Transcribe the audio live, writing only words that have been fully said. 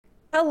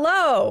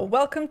Hello,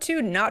 welcome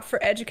to Not for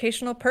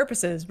Educational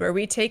Purposes, where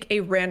we take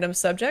a random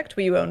subject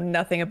we know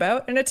nothing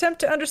about and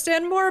attempt to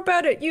understand more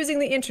about it using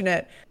the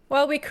internet,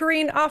 while we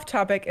careen off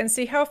topic and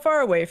see how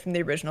far away from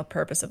the original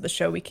purpose of the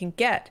show we can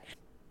get.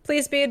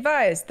 Please be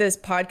advised, this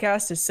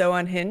podcast is so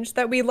unhinged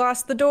that we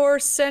lost the door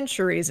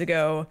centuries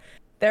ago.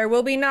 There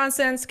will be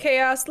nonsense,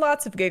 chaos,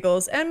 lots of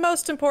giggles, and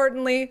most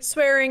importantly,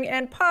 swearing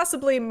and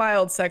possibly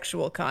mild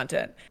sexual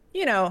content.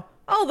 You know,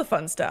 all the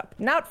fun stuff,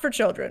 not for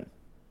children.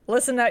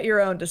 Listen at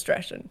your own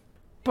discretion.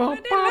 There we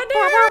go.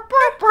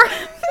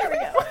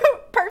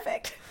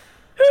 Perfect.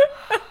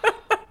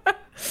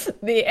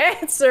 The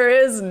answer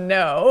is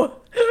no.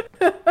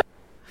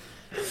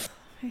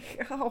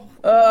 Oh,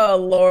 Oh,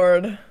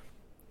 Lord.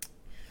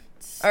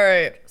 All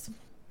right.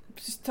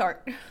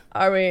 start.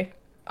 Are we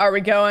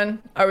going?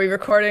 Are we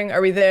recording? Are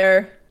we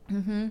there?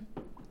 Mm-hmm.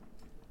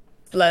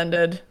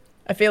 Splendid.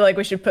 I feel like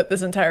we should put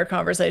this entire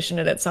conversation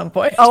in at some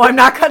point. Oh, I'm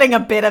not cutting a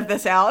bit of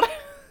this out.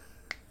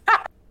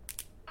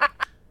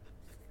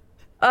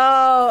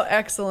 Oh,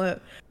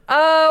 excellent.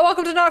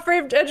 Welcome to Not for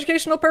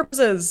Educational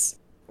Purposes.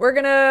 We're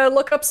gonna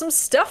look up some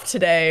stuff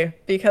today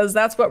because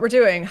that's what we're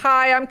doing.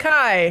 Hi, I'm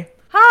Kai.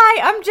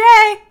 Hi, I'm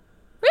Jay.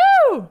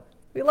 Woo!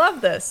 We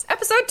love this.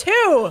 Episode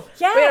 2!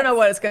 Yes. We don't know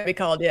what it's gonna be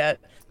called yet.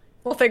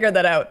 We'll figure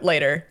that out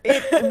later.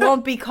 It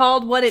won't be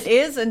called what it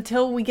is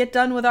until we get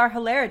done with our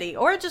hilarity.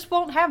 Or it just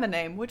won't have a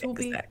name, which will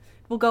be,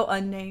 we'll go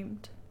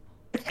unnamed.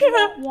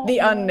 The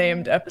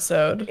unnamed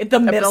episode. The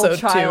middle Episode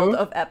child 2.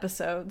 of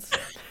episodes.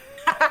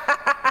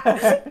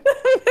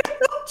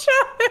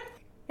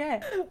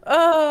 Yeah.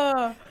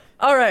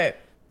 All right.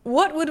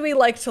 What would we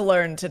like to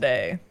learn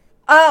today?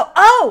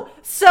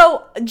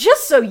 So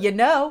just so you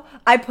know,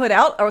 I put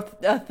out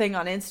a thing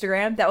on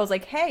Instagram that was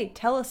like, hey,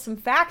 tell us some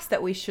facts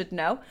that we should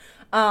know,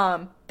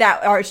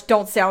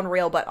 don't sound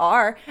real but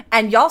are,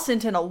 and y'all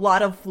sent in a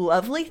lot of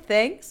lovely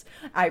things.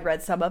 I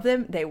read some of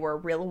them. They were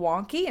real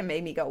wonky and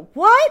made me go,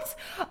 what?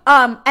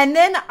 And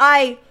then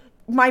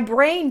my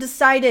brain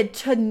decided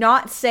to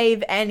not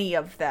save any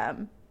of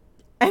them.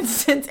 And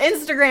since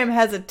Instagram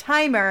has a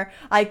timer,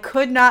 I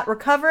could not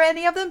recover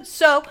any of them.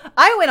 So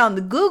I went on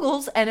the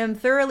Googles and am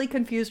thoroughly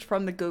confused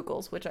from the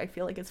Googles, which I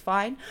feel like is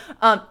fine.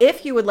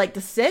 If you would like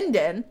to send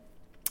in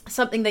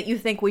something that you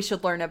think we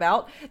should learn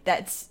about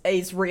that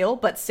is real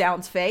but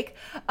sounds fake,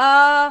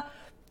 send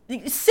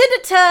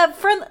it to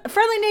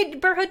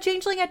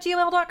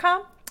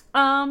friendlyneighborhoodchangeling@gmail.com.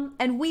 And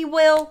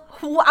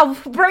I'll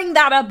bring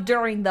that up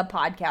during the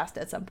podcast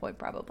at some point,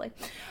 probably.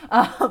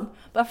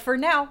 But for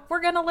now,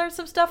 we're going to learn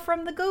some stuff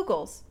from the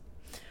Googles.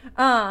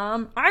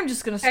 I'm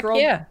just going to scroll.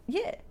 Yeah.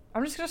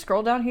 I'm just going to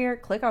scroll down here,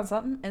 click on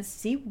something and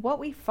see what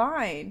we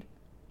find.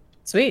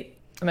 Sweet.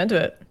 I'm into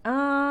it.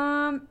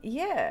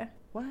 Yeah.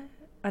 What?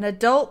 An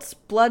adult's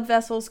blood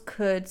vessels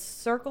could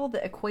circle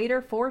the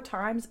equator 4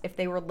 times if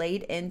they were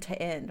laid end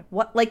to end.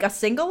 What, like a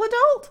single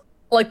adult?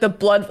 Like the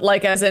blood,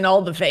 like as in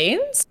all the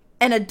veins?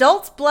 An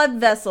adult's blood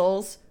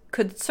vessels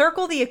could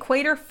circle the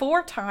equator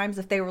 4 times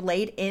if they were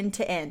laid end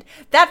to end.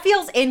 That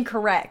feels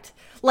incorrect.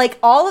 Like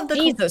all of the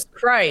Jesus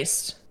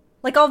Christ.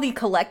 like all the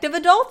collective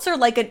adults or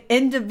like an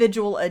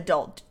individual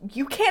adult.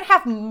 You can't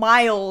have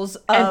miles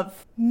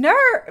of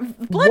blood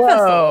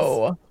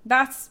vessels.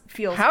 That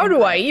feels How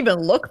do I incorrect. even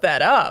look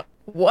that up?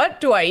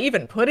 What do I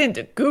even put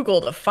into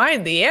Google to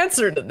find the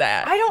answer to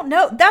that? I don't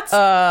know. That's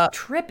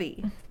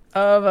trippy.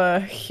 Of a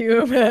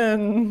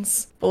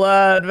human's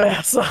blood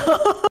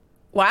vessel.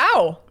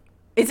 Wow.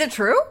 Is it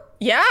true?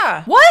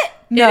 Yeah. What?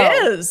 No. It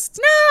is.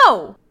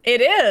 No.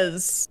 It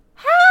is.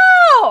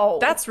 How?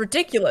 That's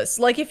ridiculous.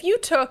 Like if you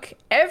took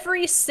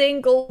every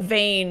single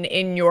vein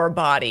in your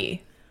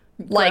body,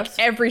 like Gross.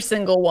 every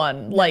single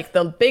one, like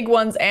the big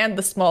ones and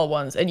the small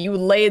ones, and you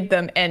laid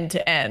them end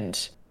to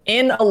end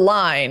in a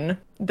line,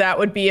 that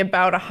would be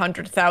about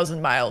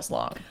 100,000 miles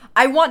long.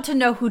 I want to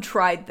know who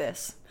tried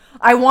this.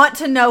 I want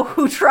to know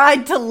who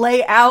tried to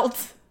lay out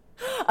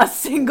a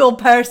single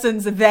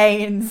person's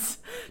veins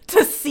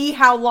to see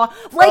how long.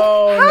 Like,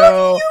 Oh, how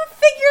no. do you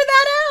figure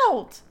that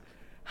out?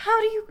 How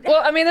do you?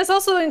 Well, I mean, this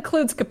also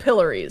includes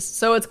capillaries.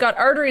 So it's got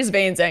arteries,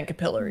 veins, and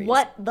capillaries.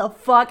 What the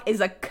fuck is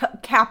a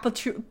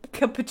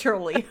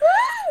capituli?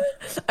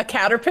 A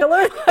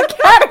caterpillar? A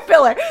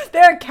caterpillar.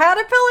 There are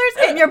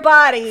caterpillars in your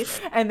body,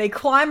 and they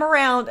climb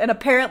around and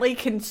apparently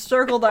can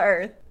circle the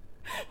earth.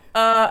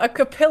 A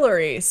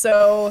capillary.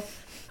 So,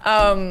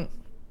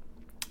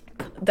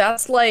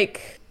 that's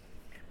like,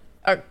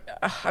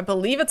 I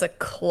believe it's a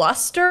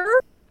cluster?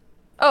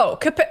 Oh,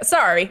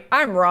 sorry,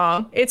 I'm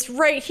wrong. It's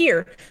right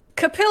here.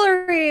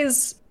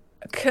 Capillaries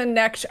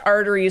connect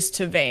arteries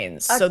to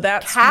veins. So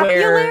that's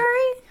Capillary? where...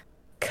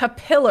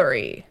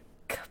 Capillary.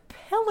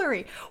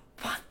 Capillary.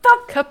 What the?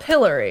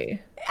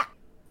 Capillary.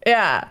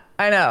 Yeah,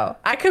 I know.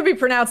 I could be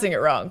pronouncing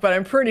it wrong, but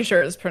I'm pretty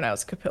sure it's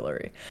pronounced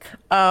capillary.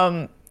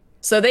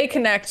 So they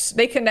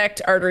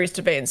connect arteries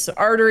to veins. So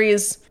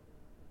arteries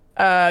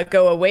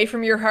go away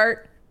from your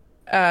heart.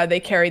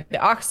 They carry the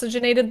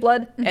oxygenated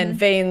blood, and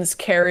veins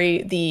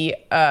carry the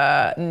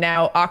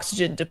now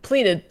oxygen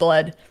depleted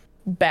blood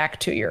back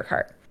to your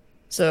heart.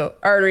 So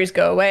arteries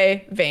go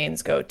away,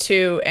 veins go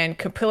too, and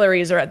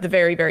capillaries are at the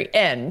very, very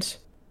end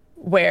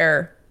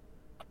where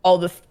all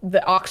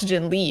the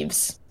oxygen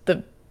leaves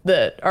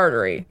the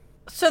artery.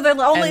 So they're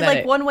only And then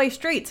like one-way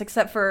streets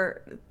except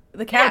for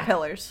the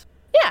caterpillars.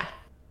 Yeah.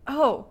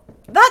 Oh,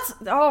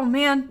 oh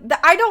man.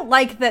 I don't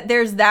like that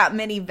there's that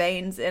many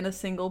veins in a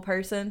single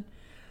person.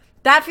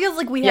 That feels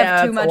like we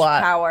have too much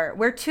power.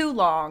 We're too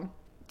long.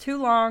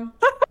 Too long.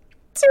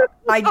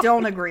 I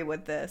don't agree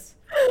with this.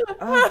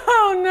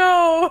 Oh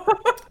no.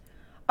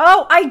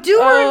 Oh, I do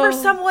remember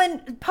someone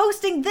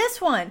posting this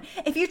one.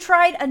 If you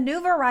tried a new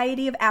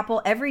variety of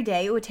apple every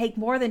day, it would take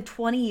more than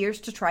 20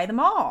 years to try them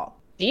all.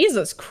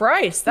 Jesus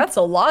Christ, that's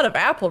a lot of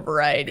apple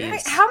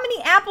varieties. How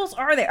many apples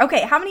are there?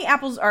 Okay, how many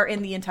apples are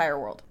in the entire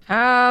world?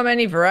 How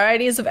many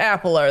varieties of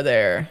apple are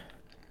there?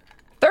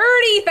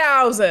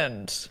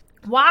 30,000.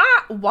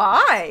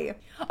 Why?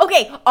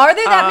 Okay, are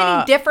there that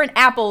many different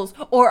apples,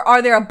 or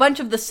are there a bunch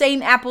of the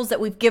same apples that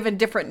we've given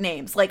different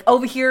names? Like,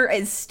 over here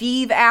is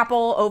Steve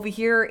Apple, over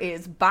here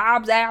is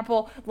Bob's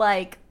Apple,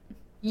 like...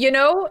 You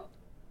know,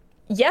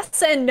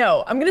 yes and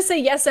no. I'm going to say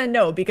yes and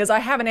no because I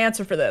have an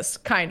answer for this,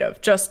 kind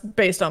of, just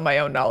based on my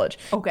own knowledge.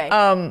 Okay.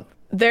 I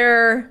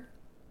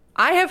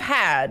have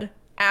had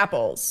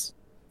apples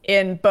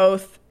in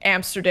both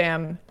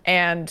Amsterdam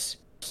and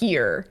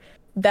here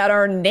that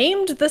are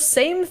named the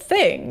same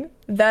thing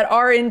that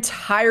are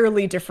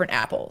entirely different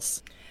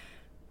apples.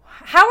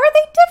 How are they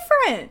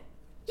different?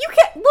 You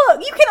can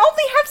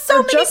only have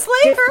so many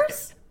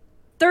flavors.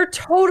 They're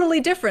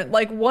totally different.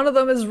 Like one of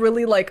them is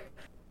really like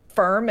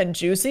firm and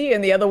juicy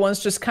and the other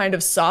one's just kind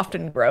of soft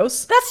and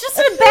gross. That's just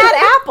a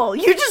bad apple.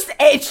 You just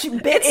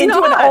bit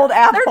into an old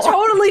apple. They're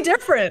totally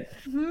different.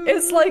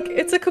 It's like,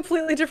 it's a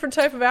completely different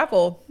type of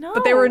apple. No.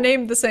 But they were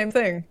named the same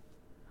thing.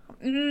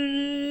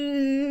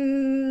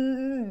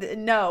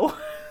 No.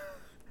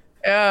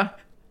 Yeah.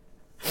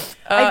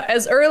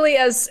 As early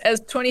as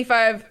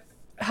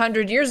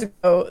 2,500 years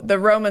ago, the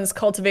Romans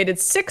cultivated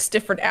 6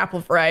 different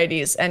apple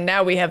varieties, and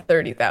now we have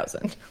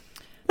 30,000.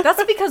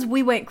 That's because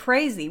we went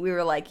crazy. We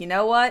were like, you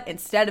know what?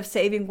 Instead of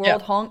saving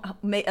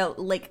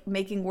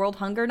making world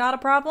hunger not a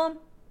problem,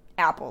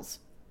 apples.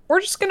 We're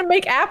just gonna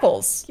make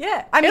apples.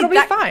 Yeah, I mean, it'll be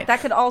fine.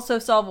 That could also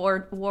solve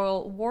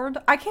world.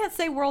 I can't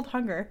say world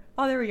hunger.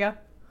 Oh, there we go.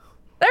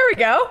 There we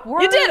go.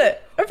 You did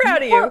it. I'm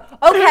proud of you.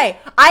 Okay,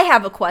 I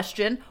have a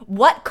question.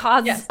 What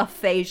causes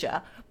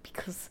aphasia?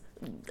 Because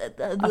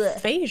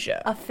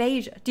aphasia.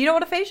 Aphasia. Do you know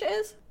what aphasia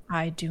is?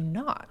 I do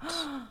not.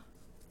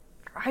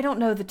 I don't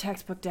know the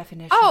textbook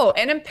definition. Oh,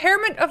 an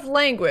impairment of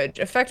language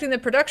affecting the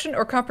production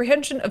or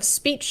comprehension of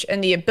speech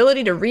and the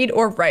ability to read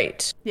or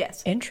write.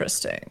 Yes.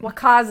 Interesting. What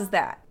causes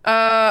that?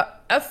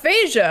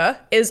 Aphasia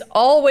is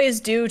always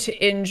due to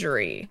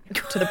injury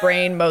to the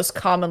brain, most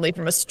commonly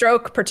from a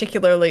stroke,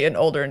 particularly in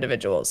older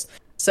individuals.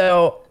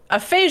 So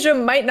aphasia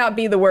might not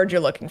be the word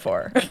you're looking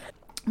for.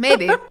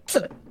 Maybe.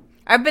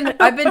 I've been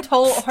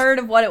heard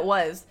of what it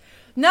was.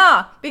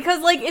 Nah,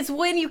 because like it's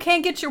when you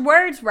can't get your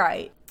words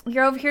right.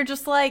 You're over here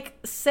just like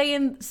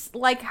saying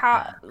like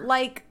how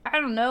like I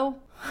don't know.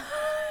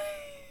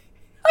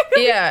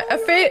 Yeah,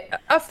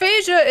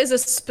 aphasia is a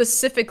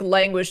specific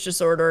language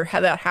disorder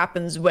that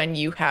happens when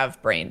you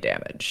have brain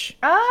damage.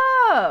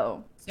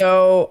 Oh.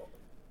 So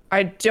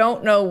I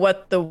don't know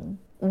what the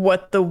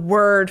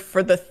word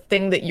for the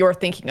thing that you're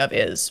thinking of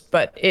is,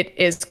 but it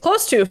is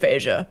close to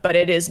aphasia, but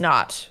it is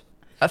not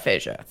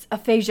aphasia. It's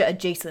aphasia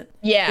adjacent.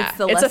 Yeah,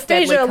 it's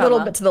aphasia a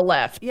little bit to the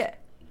left. Yeah.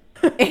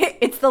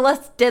 It's the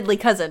less deadly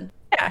cousin.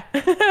 Yeah.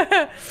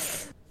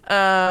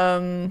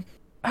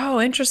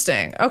 Oh,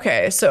 interesting.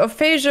 Okay, so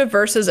aphasia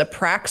versus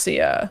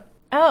apraxia.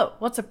 Oh,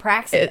 what's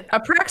apraxia?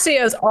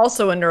 Apraxia is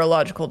also a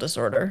neurological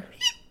disorder.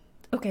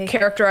 Okay.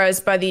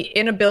 Characterized by the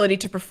inability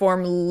to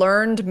perform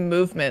learned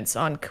movements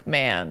on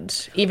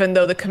command, even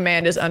though the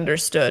command is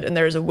understood and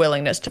there's a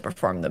willingness to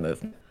perform the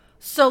movement.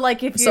 So,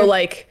 like,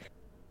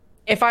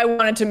 if I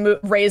wanted to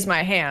raise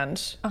my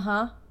hand,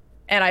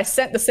 and I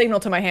sent the signal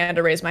to my hand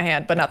to raise my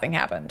hand, but nothing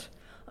happened.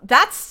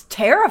 That's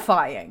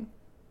terrifying.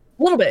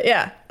 A little bit,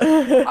 yeah.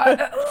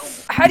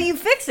 How do you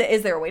fix it?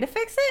 Is there a way to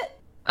fix it?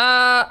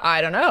 I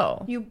don't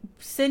know. You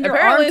send your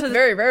Apparently arm to it's a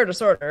very rare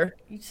disorder.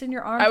 You send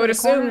your arm. I would to the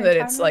corner assume that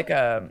and it's time like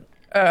a.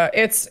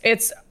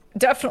 It's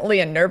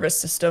definitely a nervous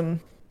system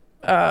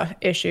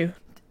issue.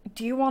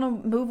 Do you want to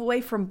move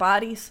away from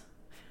bodies?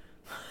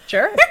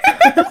 Sure.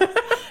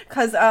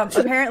 Because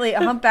apparently a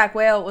humpback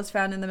whale was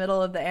found in the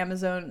middle of the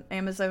Amazonian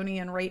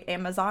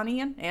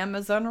rainforest.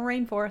 Amazon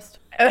rainforest.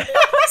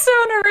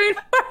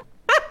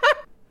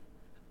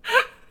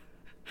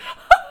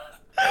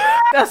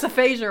 That's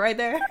aphasia right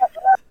there.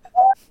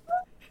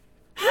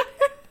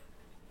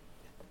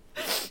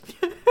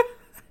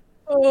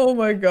 Oh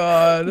my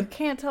god. You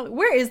can't tell.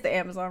 Where is the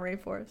Amazon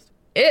rainforest?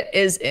 It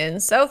is in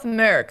South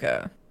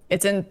America.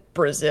 It's in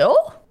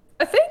Brazil,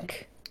 I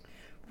think.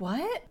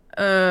 What?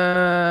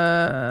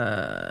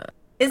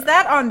 Is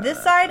that on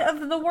this side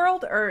of the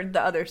world or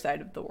the other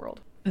side of the world?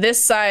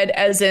 This side,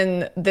 as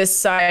in this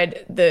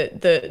side,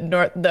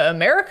 the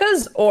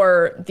Americas,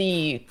 or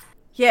the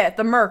Yeah,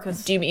 the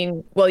Mercas. Do you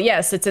mean, well,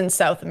 yes, it's in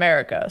South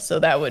America, so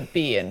that would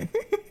be in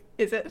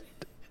Is it?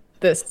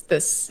 this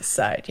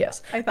side,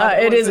 yes. I thought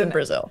it was is in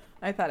Brazil.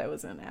 I thought it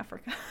was in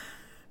Africa.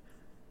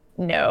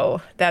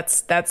 No,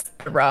 that's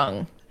the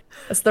wrong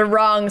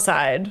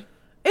side.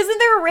 Isn't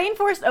there a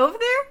rainforest over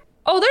there?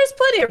 Oh, there's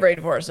plenty of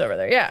rainforests over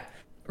there, yeah.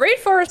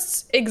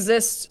 Rainforests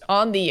exist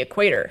on the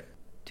equator.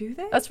 Do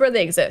they? That's where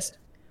they exist.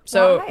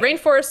 So Why?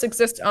 rainforests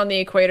exist on the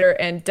equator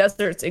and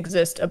deserts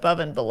exist above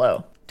and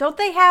below. Don't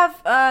they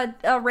have a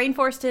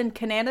rainforest in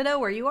Canada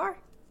where you are?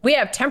 We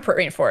have temperate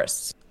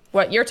rainforests.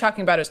 What you're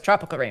talking about is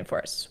tropical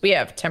rainforests. We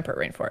have temperate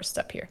rainforests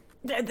up here,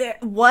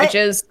 What? which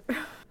is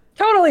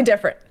totally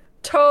different.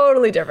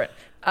 Totally different.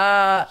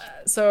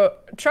 So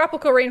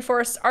tropical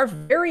rainforests are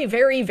very,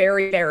 very,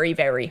 very, very,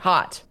 very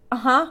hot.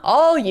 Uh-huh.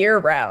 All year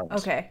round.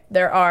 Okay.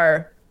 There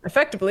are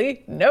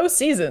effectively no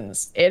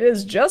seasons. It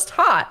is just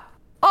hot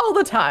all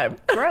the time.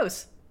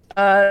 Gross.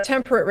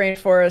 Temperate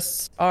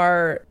rainforests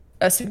are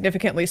a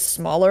significantly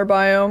smaller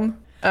biome.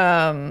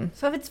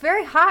 So if it's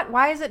very hot,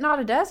 why is it not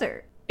a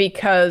desert?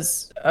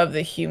 Because of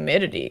the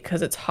humidity,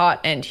 because it's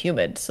hot and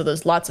humid, so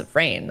there's lots of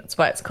rain. That's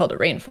why it's called a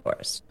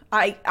rainforest.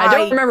 I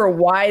don't remember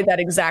why that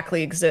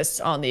exactly exists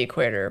on the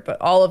equator, but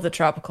all of the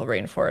tropical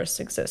rainforests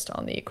exist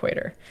on the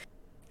equator.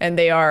 And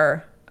they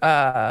are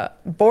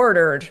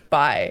bordered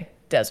by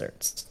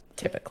deserts,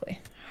 typically.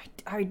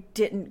 I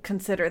didn't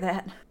consider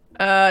that.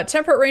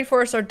 Temperate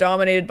rainforests are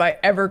dominated by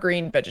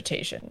evergreen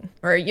vegetation,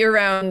 where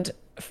year-round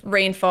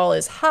rainfall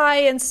is high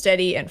and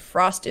steady and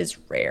frost is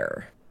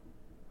rare.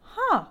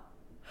 Huh.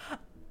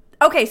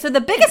 Okay, so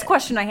the biggest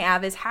question I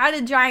have is how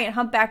did giant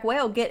humpback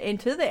whale get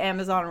into the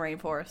Amazon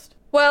rainforest?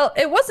 Well,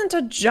 it wasn't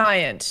a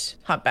giant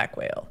humpback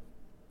whale.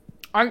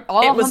 Aren't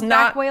all It was humpback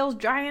not- whales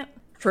giant?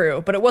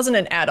 True, but it wasn't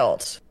an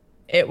adult.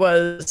 It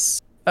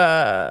was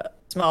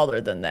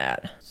smaller than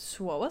that.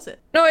 So what was it?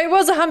 No, it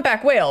was a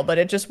humpback whale, but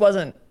it just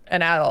wasn't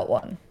an adult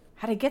one.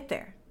 How'd it get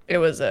there? It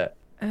was a...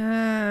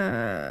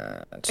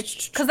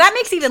 Because that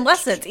makes even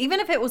less sense. Even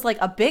if it was like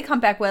a big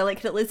humpback whale, it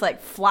could at least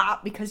like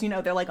flop because, you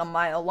know, they're like a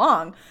mile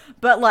long.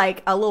 But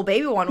like a little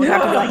baby one would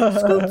have to be like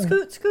scoot,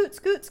 scoot, scoot,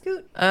 scoot,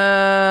 scoot.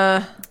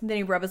 And then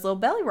he'd rub his little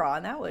belly raw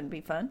and that wouldn't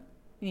be fun.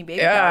 Any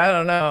baby yeah, dog. I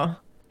don't know.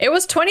 It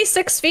was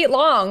 26 feet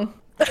long.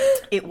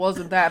 It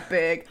wasn't that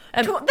big.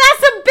 And-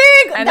 That's a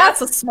big. And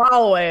that's a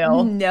small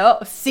whale. No.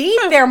 See,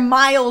 they're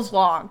miles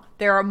long.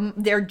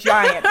 They're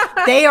giant.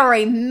 They are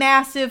a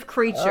massive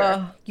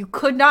creature. You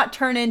could not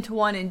turn into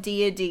one in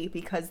D&D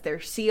because their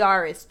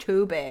CR is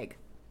too big.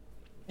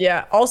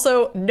 Yeah,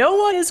 also, no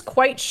one is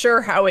quite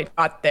sure how it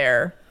got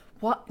there.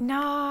 What?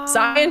 No.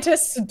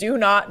 Scientists do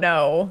not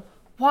know.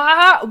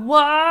 What?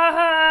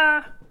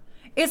 What?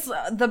 It's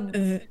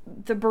the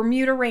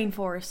Bermuda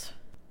rainforest.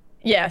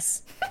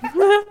 Yes.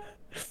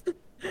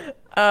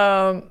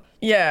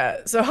 Yeah,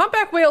 so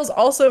humpback whales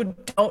also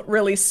don't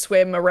really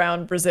swim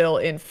around Brazil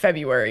in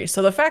February.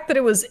 So the fact that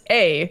it was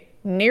A,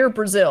 near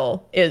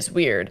Brazil is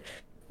weird.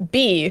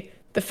 B,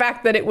 the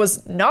fact that it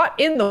was not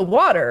in the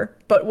water,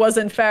 but was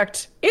in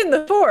fact in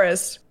the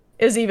forest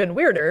is even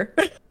weirder.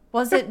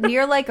 Was it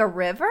near like a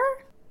river?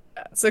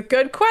 That's a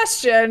good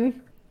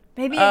question.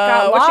 Maybe it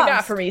got lost. What you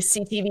got for me,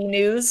 CTV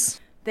News?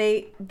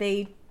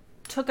 They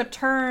took a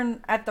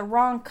turn at the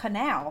wrong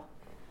canal.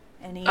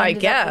 And he I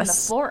ended up in the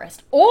guess.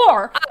 forest.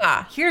 Or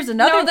here's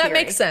another No, that theory.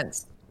 makes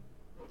sense.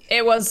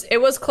 It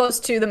was close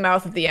to the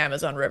mouth of the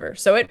Amazon River,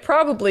 so it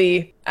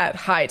probably at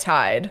high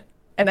tide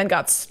and then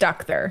got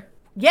stuck there.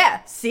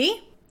 Yeah,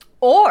 see?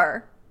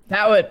 Or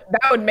That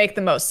would make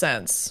the most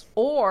sense.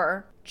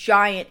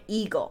 giant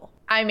eagle.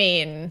 I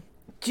mean,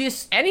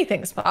 Just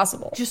anything's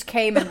possible.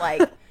 came and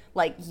like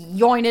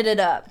yointed it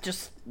up.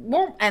 Just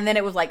whoop, and then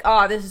it was like,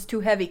 oh, this is too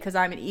heavy because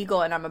I'm an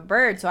eagle and I'm a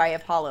bird, so I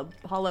have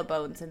hollow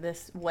bones, and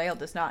this whale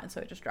does not, and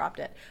so it just dropped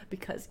it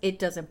because it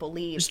doesn't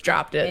believe Just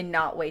dropped it. in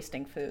not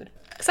wasting food.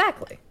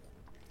 Exactly.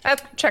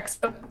 That checks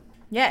out.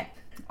 Yeah.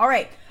 All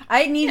right.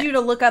 I need you to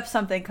look up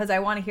something because I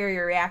want to hear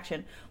your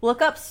reaction.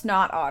 Look up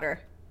snot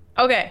otter.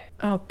 Okay.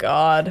 Oh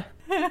God.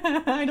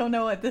 I don't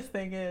know what this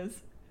thing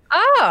is.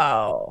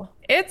 Oh,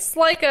 it's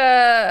like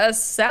a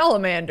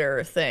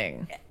salamander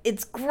thing.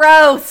 It's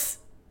gross.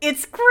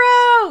 It's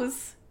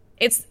gross.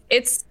 It's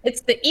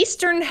the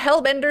Eastern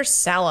Hellbender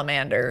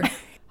salamander.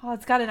 Oh,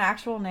 it's got an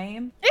actual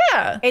name.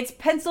 Yeah, It's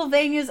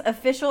Pennsylvania's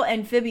official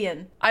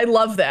amphibian. I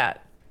love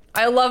that.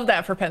 I love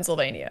that for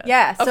Pennsylvania.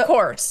 Yeah, so- of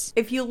course.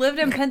 If you lived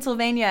in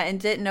Pennsylvania and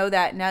didn't know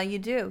that, now you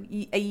do.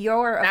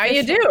 Your Now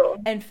you official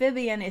do.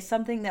 amphibian is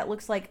something that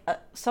looks like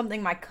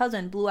something my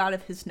cousin blew out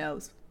of his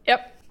nose.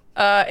 Yep.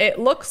 It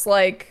looks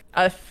like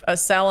a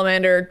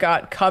salamander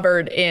got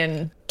covered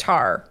in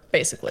tar,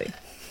 basically.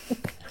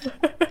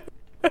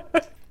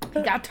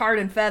 He got tarred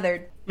and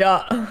feathered,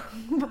 Yeah.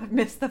 but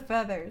missed the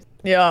feathers.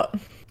 Yeah.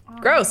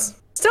 Gross.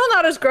 Still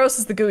not as gross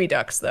as the gooey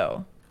ducks,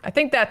 though. I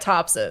think that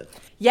tops it.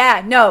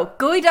 Yeah, no,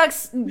 gooey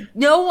ducks,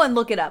 no one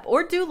look it up,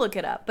 or do look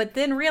it up, but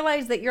then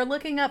realize that you're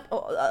looking up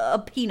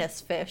a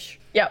penis fish.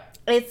 Yep.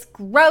 It's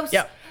gross.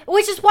 Yep.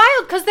 Which is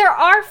wild, because there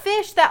are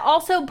fish that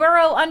also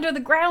burrow under the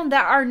ground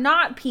that are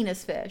not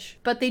penis fish,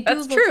 but they do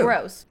look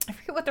gross. I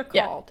forget what they're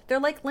called. Yeah. They're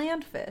like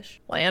land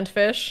fish. Land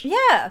fish?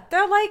 Yeah,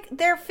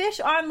 they're fish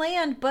on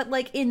land, but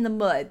like in the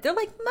mud. They're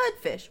like mud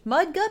fish.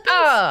 Mud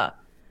guppies.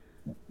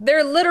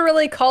 They're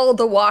literally called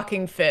the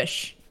walking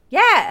fish.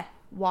 Yeah,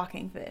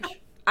 walking fish.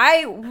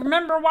 I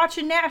remember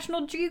watching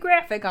National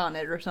Geographic on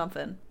it or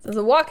something.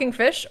 The walking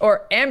fish,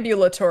 or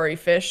ambulatory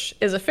fish,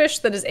 is a fish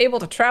that is able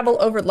to travel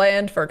over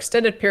land for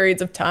extended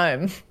periods of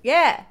time.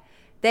 Yeah.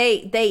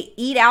 They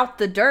eat out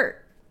the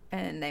dirt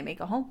and they make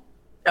a home.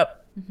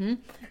 Yep. Mm-hmm.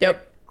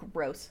 Yep.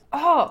 Gross.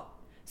 Oh,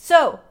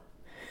 so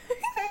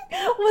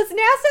was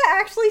NASA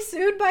actually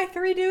sued by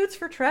 3 dudes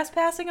for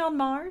trespassing on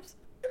Mars?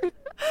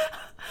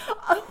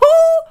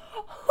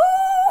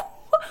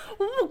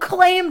 Who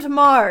claimed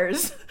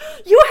Mars?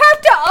 You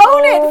have to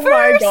own it first. Oh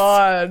my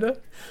god.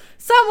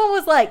 Someone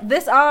was like,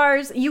 this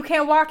ours. You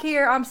can't walk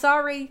here. I'm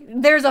sorry.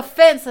 There's a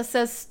fence that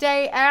says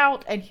stay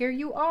out. And here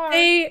you are.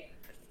 They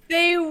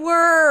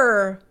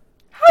were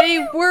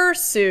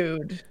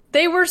sued.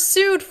 They were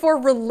sued for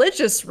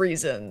religious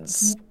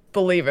reasons,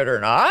 believe it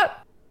or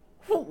not.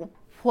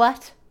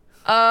 What?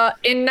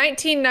 In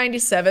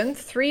 1997,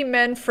 3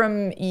 men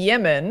from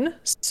Yemen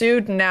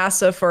sued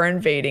NASA for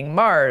invading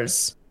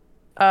Mars.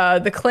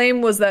 The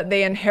claim was that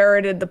they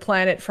inherited the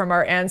planet from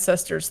our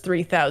ancestors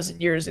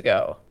 3,000 years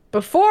ago,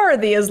 before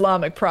the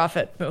Islamic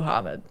prophet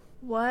Muhammad.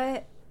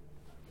 What?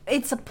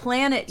 It's a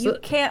planet. You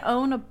can't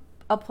own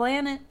a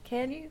planet,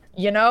 can you?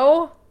 You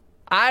know,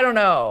 I don't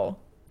know,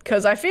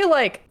 because I feel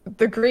like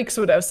the Greeks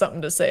would have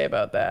something to say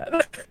about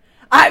that.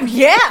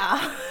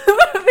 Yeah.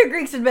 The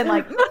Greeks had been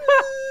like...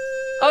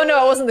 Oh,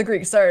 no, it wasn't the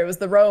Greeks. Sorry, it was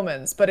the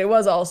Romans, but it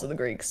was also the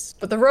Greeks.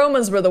 But the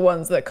Romans were the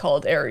ones that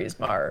called Ares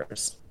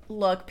Mars.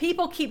 Look,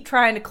 people keep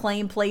trying to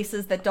claim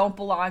places that don't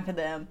belong to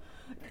them.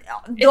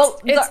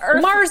 The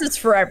Earth... Mars is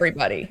for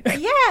everybody.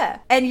 Yeah,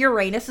 and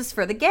Uranus is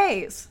for the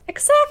gays.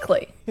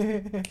 Exactly.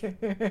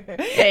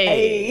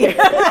 Hey.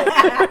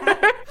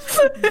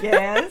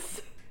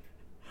 Yes.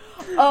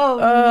 Oh,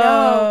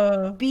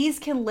 no. Bees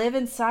can live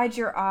inside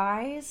your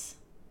eyes?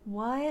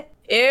 What?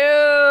 Ew.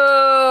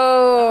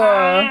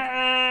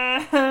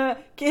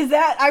 Is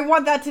that... I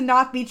want that to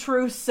not be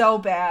true so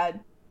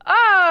bad.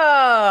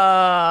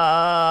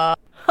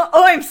 Oh,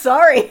 I'm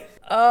sorry.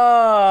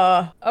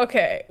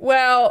 Okay.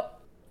 Well,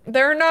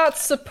 they're not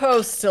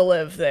supposed to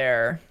live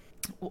there.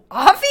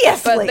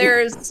 Obviously.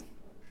 But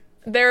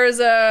there was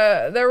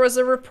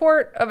a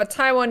report of a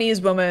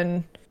Taiwanese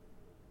woman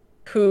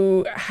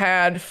who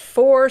had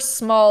 4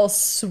 small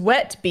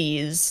sweat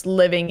bees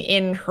living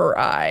in her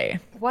eye.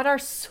 What are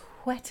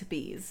sweat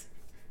bees?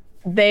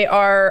 They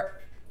are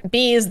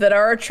bees that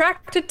are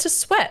attracted to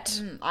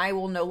sweat. I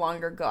will no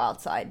longer go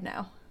outside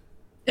now.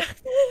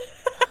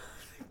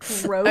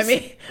 Gross. I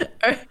mean,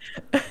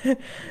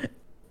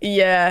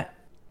 yeah,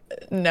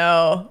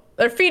 no.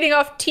 They're feeding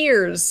off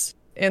tears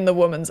in the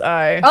woman's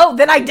eye. Oh,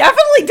 then I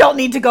definitely don't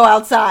need to go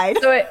outside.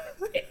 So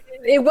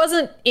it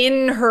wasn't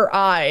in her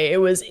eye.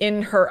 It was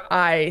in her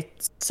eye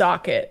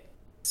socket.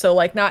 So,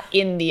 like, not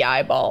in the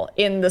eyeball,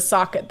 in the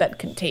socket that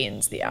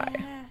contains the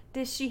eye.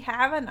 Does she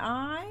have an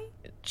eye?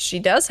 She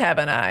does have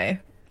an eye.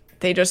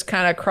 They just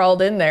kind of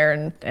crawled in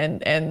there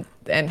and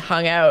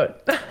hung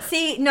out.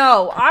 See,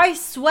 no, I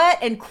sweat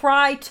and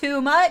cry too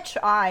much.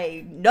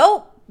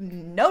 Nope,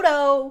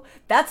 no,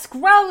 that's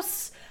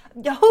gross.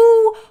 Who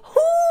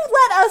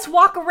let us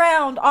walk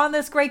around on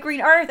this great green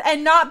earth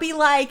and not be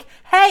like,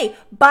 hey,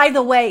 by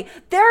the way,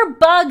 there are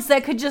bugs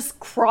that could just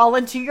crawl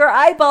into your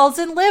eyeballs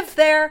and live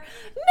there?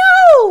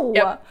 No!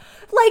 Yep.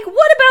 Like,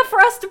 what about for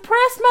us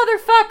depressed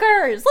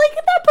motherfuckers? Like,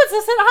 that puts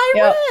us at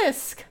high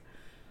risk.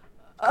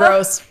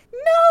 Gross.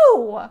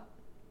 No!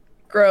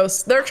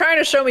 Gross. They're trying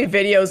to show me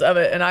videos of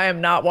it, and I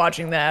am not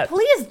watching that.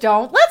 Please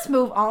don't. Let's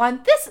move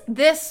on.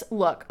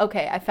 Look,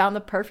 okay, I found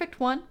the perfect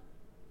one.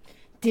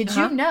 Did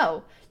you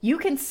know you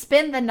can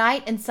spend the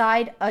night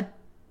inside a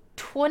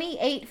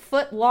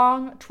 28-foot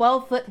long,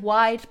 12-foot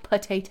wide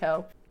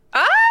potato?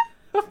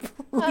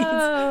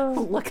 Please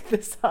look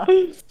this up.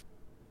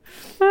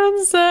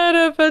 Inside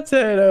a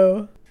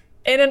potato.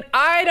 In an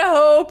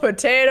Idaho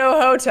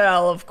potato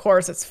hotel. Of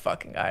course it's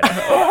fucking Idaho.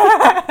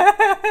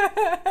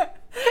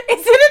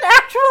 Is it an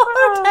actual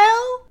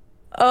hotel?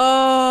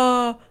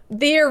 Oh,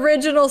 the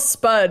original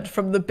Spud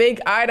from the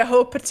big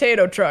Idaho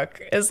potato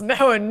truck is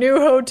now a new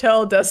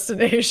hotel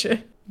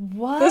destination.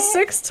 What? The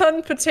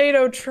 6-ton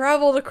potato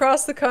traveled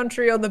across the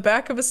country on the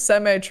back of a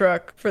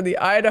semi-truck for the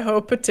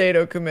Idaho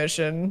Potato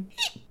Commission.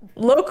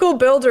 Local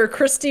builder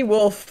Christy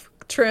Wolf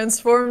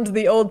transformed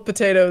the old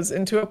potatoes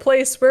into a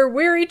place where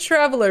weary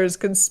travelers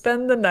can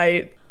spend the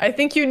night. I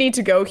think you need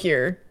to go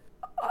here.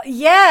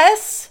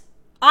 Yes.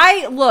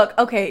 Look,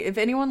 okay, if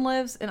anyone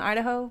lives in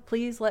Idaho,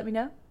 please let me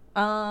know.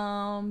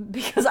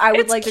 Because I would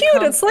It's like to cute.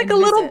 come It's like and a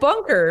little visit.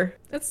 bunker.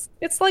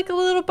 It's like a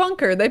little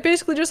bunker. They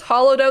basically just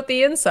hollowed out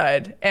the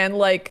inside and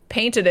like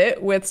painted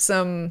it with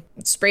some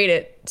sprayed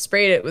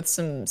it with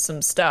some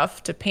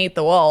stuff to paint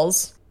the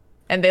walls.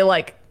 And they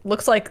like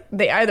looks like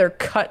they either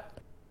cut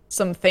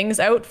some things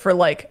out for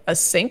like a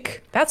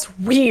sink. That's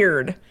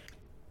weird.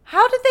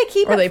 How did they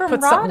keep Or it they from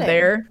put rotting? something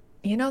there.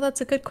 You know,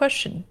 that's a good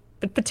question.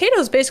 But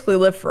potatoes basically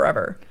live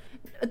forever.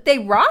 They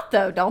rot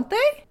though, don't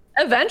they?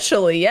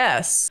 Eventually,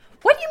 yes.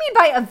 What do you mean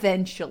by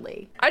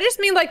eventually? I just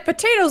mean like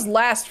potatoes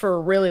last for a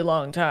really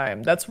long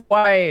time. That's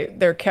why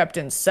they're kept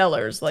in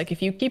cellars. Like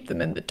if you keep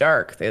them in the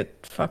dark, they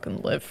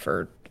fucking live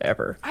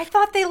forever. I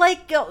thought they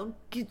like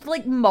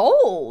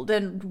mold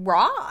and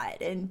rot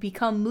and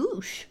become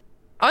moosh.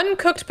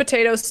 Uncooked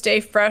potatoes stay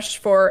fresh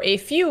for a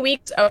few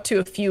weeks up to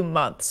a few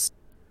months.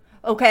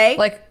 Okay.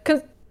 Like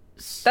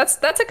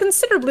that's a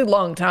considerably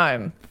long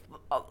time.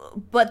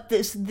 But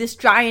this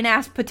giant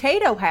ass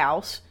potato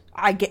house,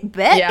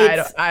 bet Yeah,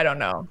 it's I don't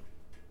know.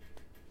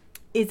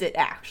 is it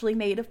actually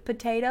made of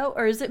potato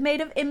or is it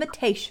made of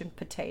imitation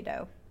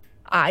potato?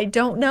 I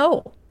don't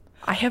know.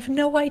 I have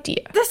no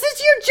idea. This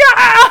is your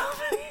job.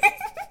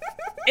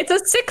 It's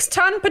a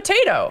 6-ton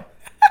potato.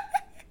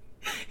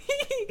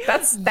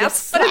 That's what it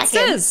slacking.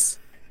 says.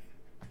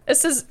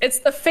 It's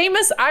the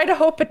famous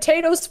Idaho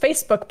potatoes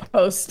Facebook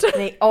post.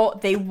 They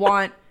only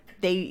want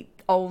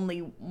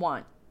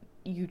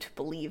you to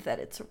believe that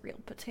it's a real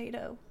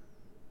potato.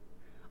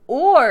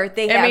 Or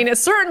they have I mean, it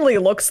certainly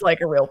looks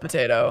like a real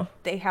potato,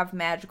 they have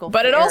magical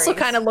but it also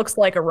fairies. kind of looks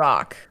like a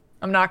rock.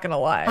 I'm not gonna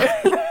lie.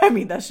 I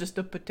mean, that's just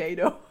a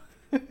potato.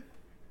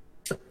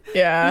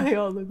 Yeah. They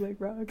all look like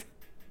rocks.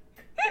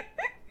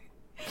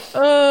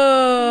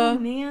 Oh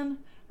man,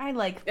 I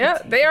like Yeah,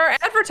 potato. they are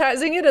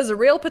advertising it as a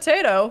real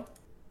potato.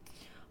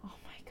 Oh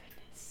my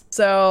goodness.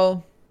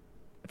 So,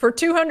 for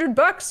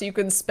 $200, you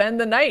can spend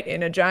the night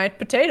in a giant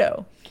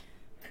potato.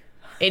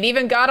 It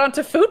even got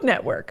onto Food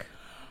Network.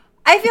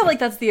 I feel like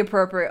that's the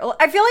appropriate.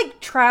 I feel like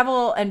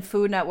Travel and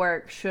Food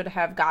Network should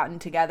have gotten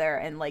together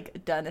and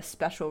like done a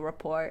special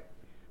report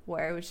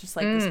where it was just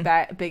like this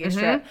biggest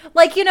trip.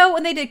 Like, you know,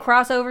 when they did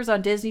crossovers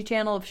on Disney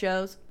Channel of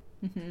shows,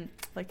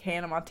 like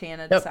Hannah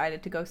Montana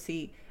decided to go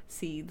see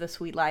the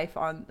sweet life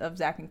of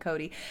Zach and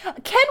Cody.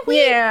 Can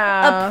we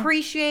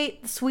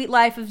appreciate the sweet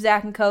life of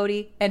Zach and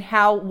Cody and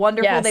how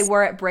wonderful they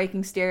were at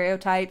breaking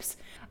stereotypes?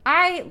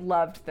 I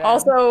loved them.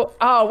 Also,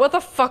 oh, what the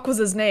fuck was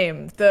his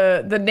name?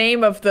 The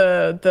name of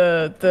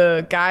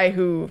the guy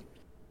who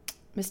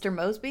Mr.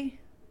 Mosby?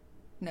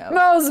 No.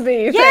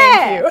 Mosby.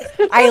 Yeah, Thank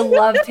you. I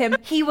loved him.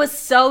 He was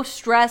so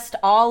stressed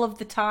all of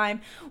the time.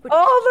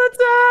 All the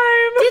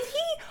time. Did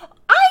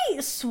he?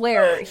 I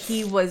swear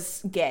he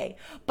was gay,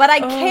 but I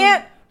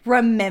can't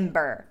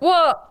remember.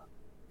 Well,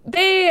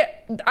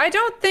 I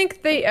don't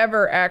think they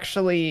ever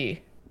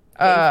actually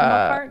Gave him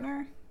a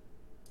partner?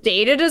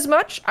 stated as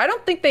much. I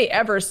don't think they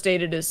ever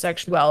stated his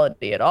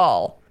sexuality at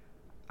all.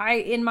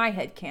 In my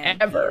head canon,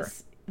 Ever.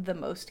 he's the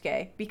most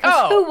gay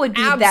because who would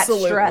be that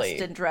absolutely.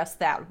 stressed and dressed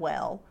that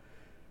well?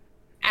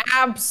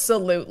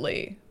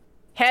 Absolutely.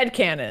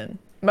 Headcanon.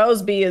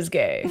 Mosby is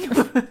gay.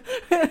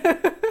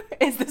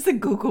 Is this a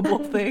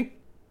Googleable thing?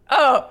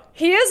 Oh,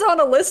 he is on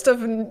a list of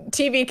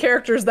TV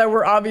characters that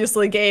were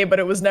obviously gay, but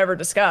it was never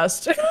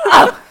discussed.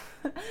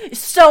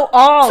 So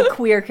all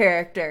queer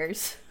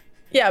characters.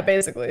 Yeah,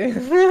 basically.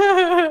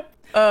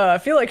 I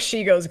feel like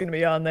Shigo's gonna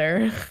be on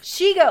there.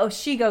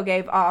 Shigo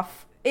gave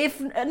off,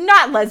 if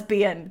not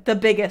lesbian, the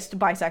biggest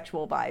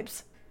bisexual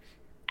vibes.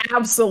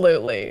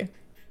 Absolutely.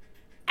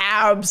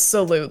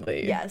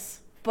 Absolutely.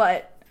 Yes,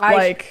 but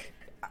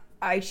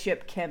I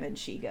ship Kim and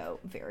Shigo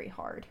very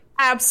hard.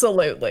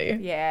 Absolutely.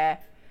 Yeah.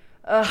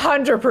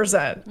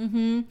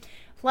 100%.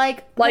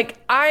 Like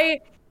I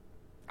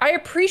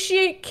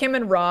appreciate Kim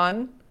and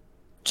Ron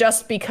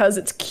just because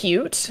it's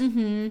cute.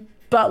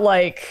 But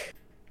like,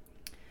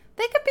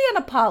 they could be in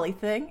a poly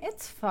thing.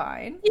 It's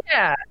fine.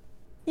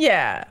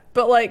 yeah.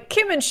 But like,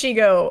 Kim and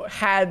Shigo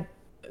had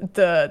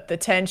the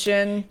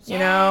tension, you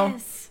know?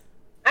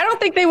 I don't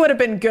think they would have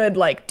been good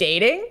like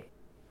dating.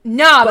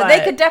 No, but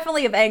they could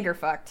definitely have anger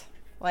fucked.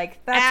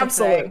 Like, that's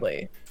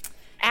absolutely.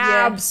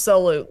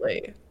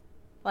 Absolutely.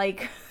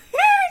 Like,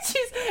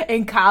 she's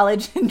in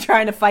college and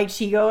trying to fight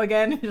Shigo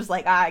again. Just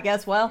like, I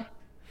guess, well,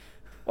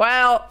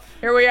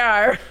 here we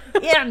are.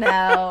 you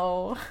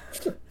know.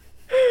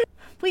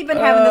 We've been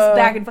having this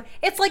back and forth.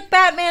 It's like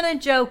Batman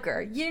and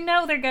Joker. You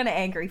know they're gonna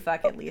angry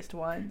fuck at least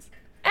once.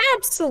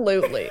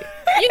 Absolutely.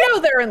 You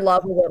know they're in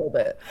love a little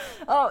bit.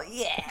 Oh,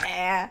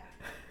 yeah.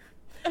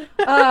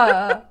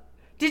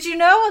 Did you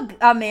know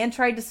a man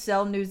tried to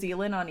sell New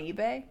Zealand on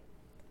eBay?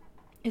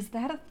 Is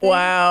that a thing?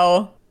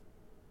 Wow.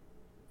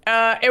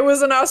 It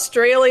was an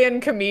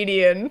Australian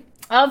comedian.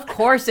 Of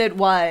course it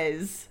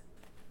was.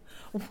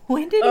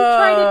 When did he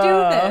try to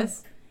do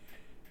this?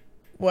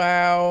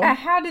 Wow.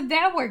 How did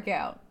that work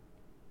out?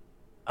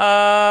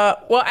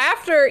 Well,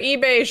 after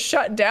eBay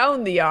shut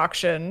down the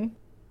auction,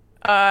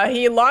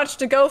 he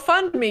launched a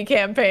GoFundMe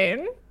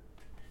campaign.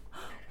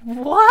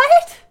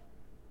 What?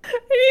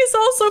 He's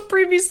also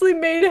previously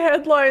made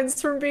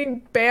headlines from being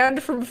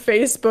banned from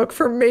Facebook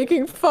for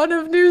making fun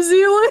of New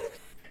Zealand.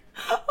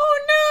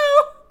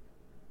 Oh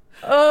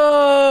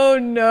Oh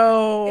no!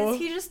 no. Is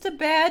he just a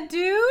bad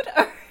dude?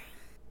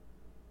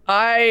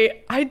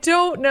 I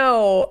don't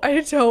know.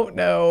 I don't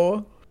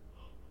know.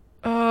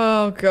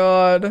 Oh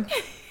god.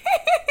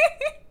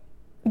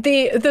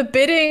 The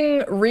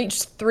bidding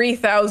reached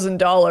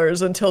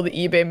 $3,000 until the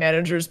eBay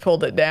managers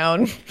pulled it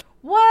down.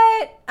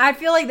 What? I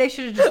feel like they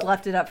should have just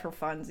left it up for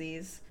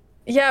funsies.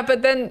 Yeah,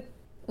 but then,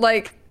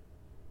 like,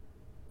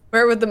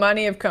 where would the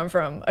money have come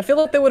from? I feel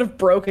like they would have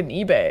broken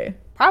eBay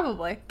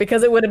Probably.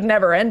 because it would have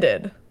never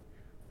ended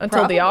until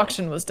Probably. the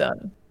auction was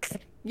done.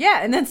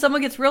 Yeah, and then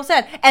someone gets real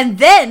sad. And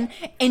then,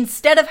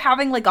 instead of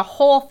having like a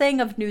whole thing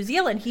of New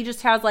Zealand, he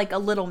just has like a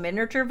little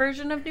miniature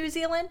version of New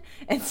Zealand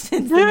and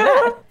sends them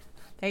that.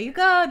 There you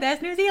go,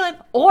 that's New Zealand.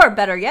 Or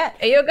better yet,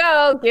 Here you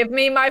go. Give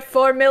me my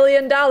 $4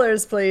 million,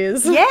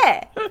 please.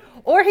 yeah.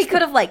 Or he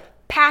could have like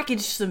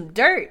packaged some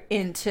dirt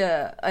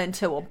into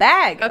a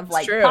bag of That's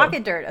like true.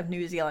 pocket dirt of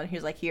New Zealand. He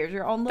was like, here's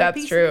your own little That's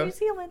piece true. of New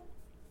Zealand.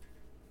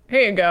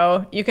 Here you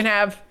go. You can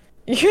have.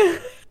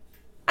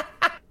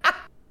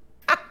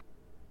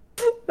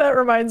 That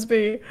reminds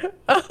me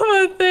of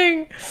a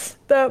thing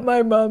that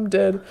my mom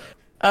did.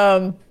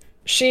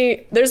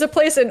 There's a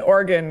place in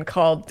Oregon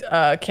called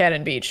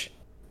Cannon Beach.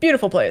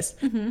 Beautiful place.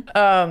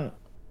 And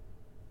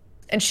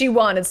she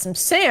wanted some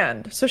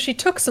sand, so she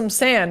took some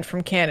sand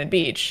from Cannon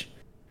Beach,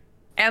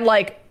 and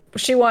like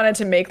she wanted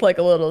to make like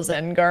a little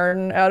Zen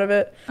garden out of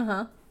it.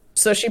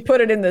 So she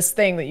put it in this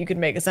thing that you could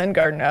make a Zen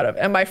garden out of.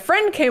 And my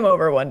friend came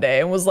over one day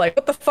and was like,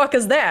 "What the fuck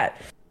is that?"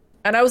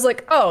 And I was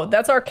like, "Oh,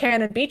 that's our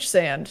Cannon Beach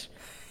sand.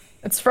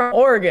 It's from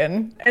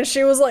Oregon." And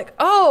she was like,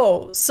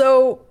 "Oh,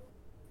 so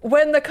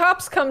when the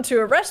cops come to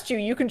arrest you,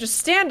 you can just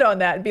stand on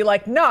that and be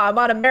like, 'Nah, I'm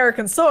on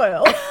American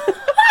soil.'"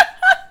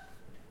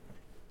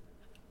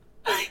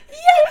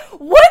 Yeah,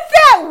 would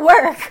that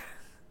work?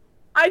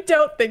 I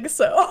don't think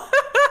so.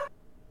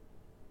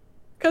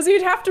 Because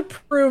you'd have to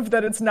prove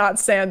that it's not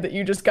sand that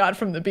you just got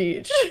from the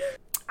beach.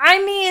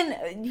 I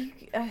mean,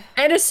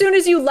 And as soon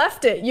as you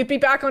left it, you'd be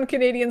back on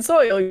Canadian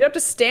soil. You'd have to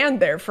stand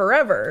there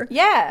forever.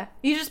 yeah,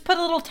 you just put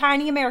a little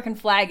tiny American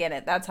flag in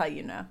it. That's how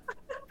you know.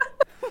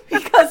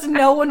 Because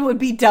no one would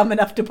be dumb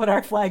enough to put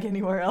our flag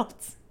anywhere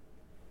else.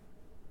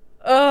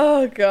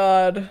 Oh,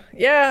 God.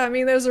 Yeah, I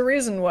mean, there's a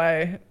reason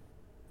why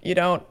you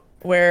don't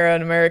wear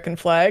an American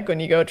flag when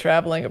you go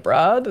traveling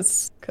abroad.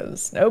 It's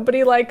because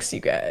nobody likes you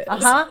guys.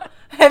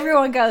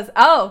 Everyone goes,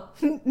 oh,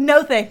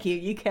 no thank you.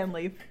 You can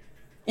leave.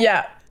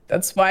 Yeah,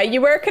 that's why you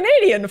wear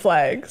Canadian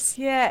flags.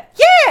 Yeah.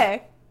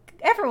 Yeah!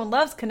 Everyone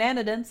loves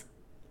Canadians.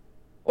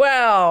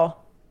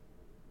 Well,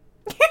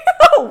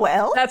 Oh,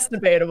 well. that's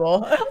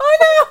debatable. Oh,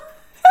 no.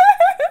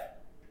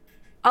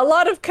 A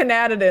lot of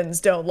Canadians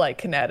don't like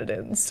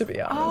Canadians, to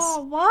be honest.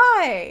 Oh,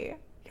 why?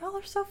 Y'all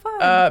are so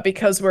fun.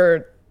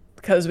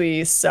 Because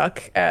we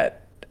suck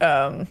at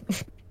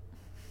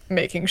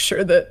making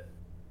sure that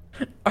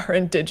our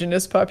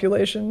indigenous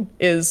population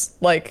is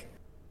like,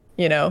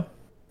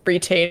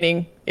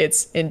 retaining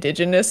its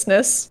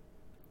indigenousness.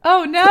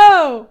 Oh,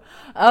 no.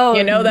 Oh,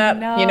 You know that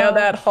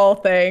no. whole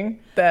thing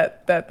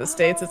that the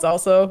States is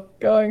also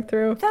going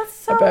through That's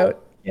so...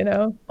 about,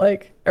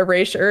 like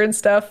erasure and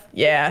stuff.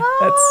 Yeah,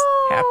 that's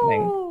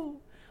happening.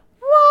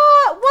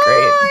 What?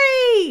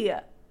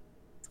 Why?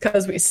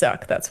 Because we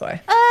suck, that's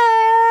why.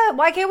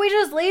 Why can't we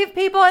just leave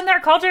people and their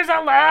cultures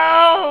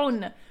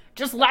alone?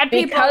 Just let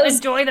people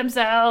enjoy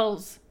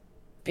themselves.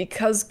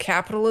 Because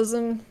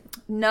capitalism.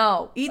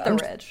 No, eat the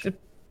rich.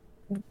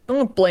 I'm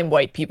gonna blame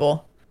white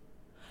people.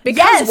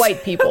 Because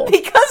white people.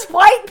 Because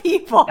white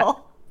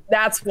people.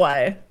 That's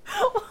why.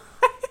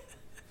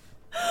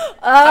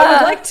 I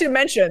would like to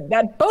mention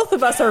that both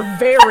of us are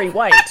very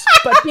white,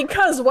 but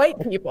because white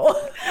people.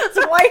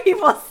 So white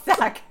people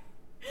suck.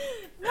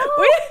 No.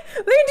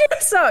 They do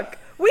suck.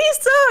 We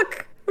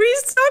suck. We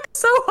suck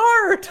so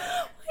hard.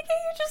 Why can't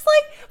you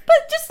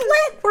just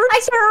let... We're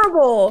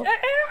terrible.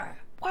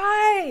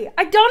 Why?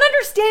 I don't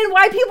understand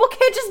why people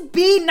can't just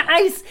be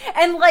nice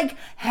and like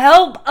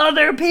help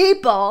other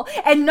people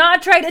and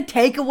not try to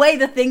take away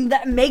the thing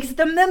that makes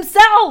them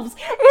themselves.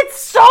 It's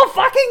so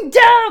fucking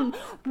dumb.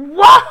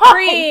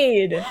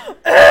 Why?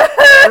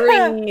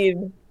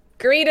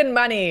 Greed and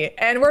money.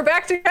 And we're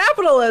back to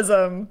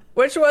capitalism,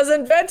 which was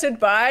invented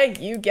by,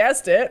 you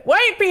guessed it,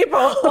 white people.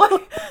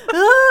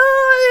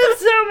 Oh, there's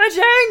so much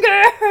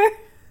anger.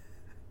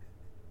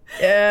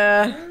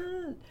 Yeah.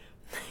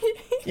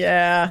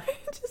 Yeah.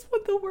 I just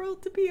want the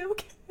world to be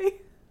okay.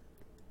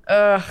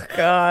 Ugh,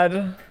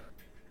 God.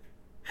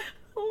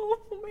 Oh,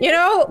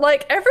 man.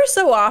 Like every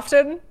so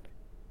often,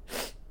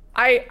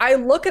 I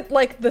look at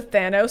like the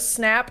Thanos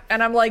snap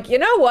and I'm like, you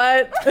know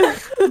what?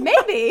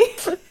 Maybe.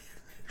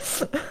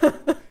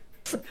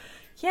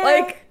 Yeah.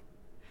 Like,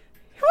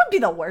 it would be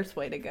the worst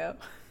way to go.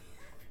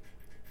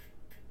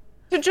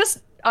 to just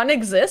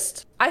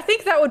unexist. I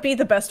think that would be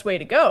the best way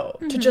to go.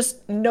 To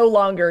just no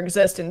longer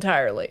exist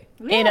entirely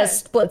in Yeah. a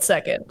split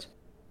second.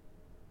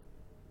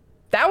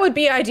 That would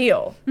be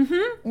ideal.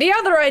 Mm-hmm. The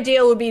other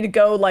ideal would be to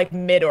go like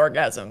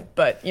mid-orgasm,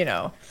 but you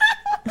know.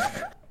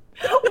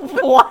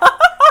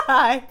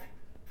 Why?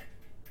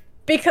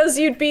 Because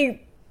you'd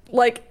be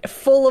like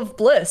full of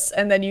bliss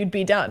and then you'd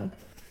be done.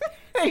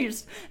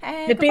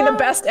 It'd be the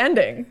best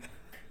ending.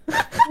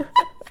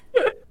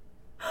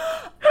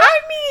 I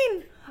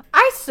mean,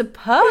 I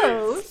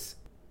suppose.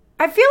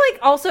 I feel like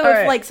also All if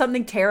right. like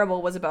something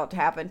terrible was about to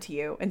happen to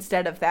you,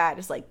 instead of that,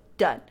 it's like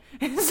done.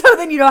 So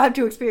then you don't have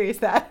to experience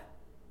that.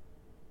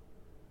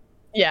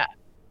 Yeah.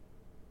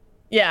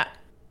 Yeah.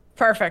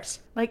 Perfect.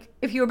 Like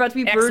if you were about to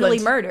be Excellent. brutally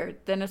murdered,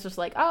 then it's just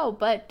like, oh,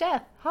 but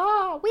death.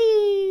 Ha,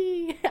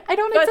 wee. I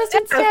don't But exist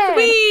instead.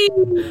 wee!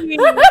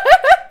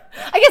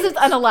 I guess it's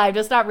unalived.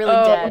 It's not really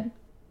Oh. dead.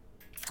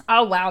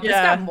 Oh wow, this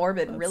Yeah. got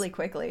morbid really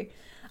quickly.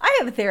 I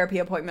have a therapy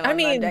appointment on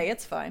Monday.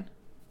 It's fine.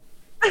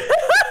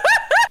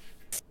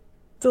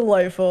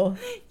 Delightful.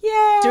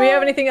 Yeah. Do we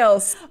have anything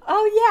else?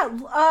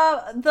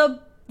 Oh yeah.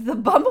 The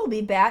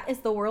bumblebee bat is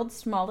the world's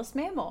smallest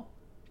mammal.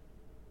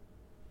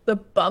 The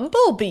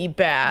bumblebee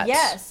bat.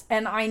 Yes,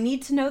 and I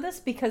need to know this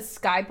because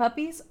sky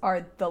puppies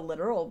are the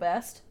literal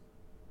best.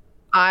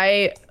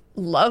 I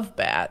love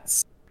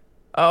bats.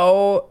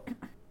 Oh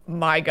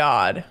my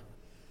god.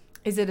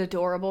 Is it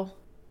adorable?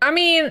 I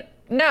mean,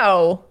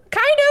 no.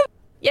 Kind of.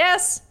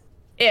 Yes.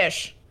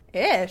 Ish.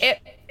 Ish.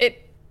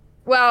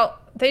 Well,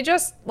 they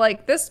just,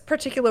 like, this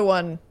particular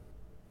one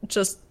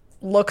just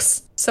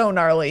looks so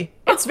gnarly.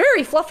 It's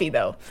very fluffy,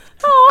 though.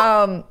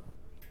 Oh.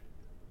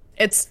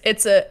 It's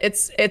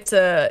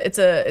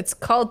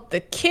called the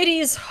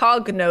Kitty's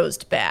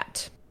hog-nosed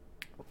bat,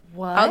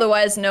 What?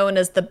 otherwise known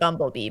as the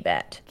bumblebee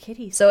bat.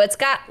 Kitties. So it's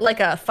got like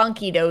a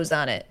funky nose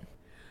on it.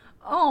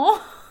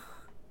 Oh.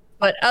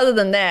 But other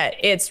than that,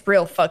 it's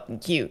real fucking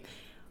cute.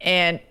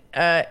 And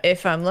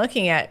if I'm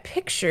looking at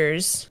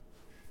pictures,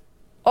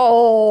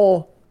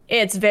 oh,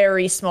 it's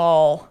very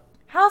small.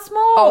 How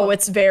small? Oh,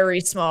 it's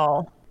very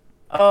small.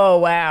 Oh,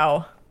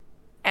 wow.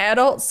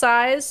 Adult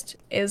sized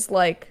is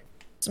like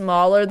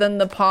smaller than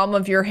the palm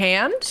of your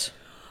hand.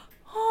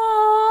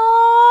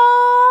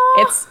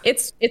 Oh.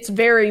 It's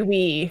very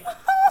wee.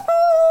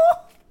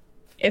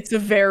 It's a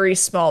very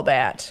small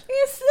bat.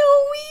 It's so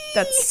wee.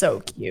 That's so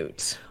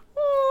cute.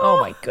 Oh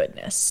my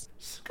goodness.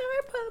 Sky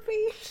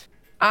puppies.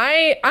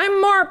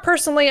 I'm more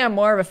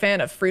of a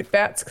fan of fruit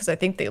bats because I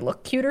think they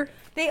look cuter.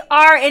 They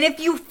are, and if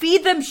you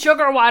feed them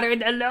sugar water,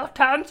 the little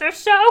tongues are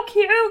so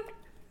cute.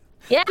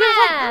 Yeah.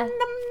 Num,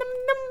 num,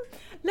 num.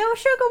 Little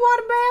sugar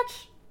water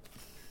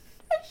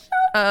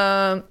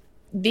bats.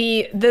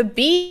 The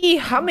bee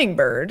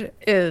hummingbird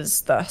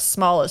is the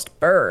smallest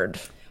bird.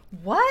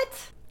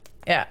 What?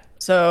 Yeah.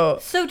 So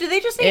So do they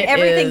just name It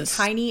everything is-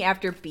 tiny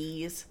after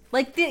bees?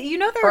 Like, there are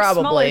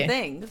smaller Probably.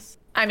 things.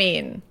 I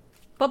mean,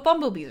 But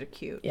bumblebees are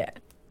cute. yeah.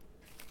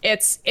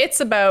 It's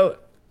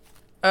about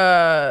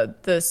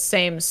the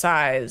same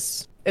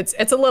size.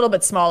 It's a little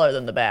bit smaller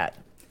than the bat,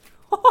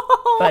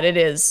 but it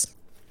is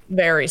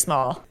very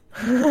small.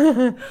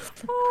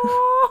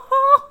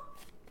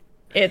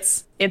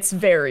 It's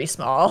very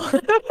small.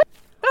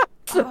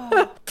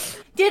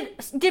 Did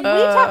we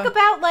talk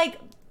about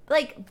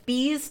like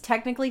bees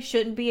technically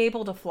shouldn't be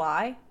able to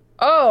fly?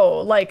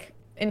 Oh, like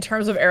in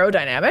terms of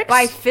aerodynamics?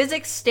 By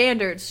physics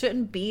standards,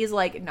 shouldn't bees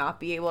like not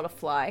be able to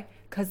fly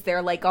because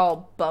they're like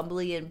all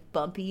bumbly and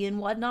bumpy and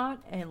whatnot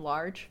and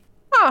large?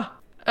 Huh.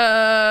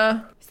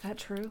 Is that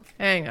true?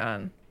 Hang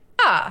on.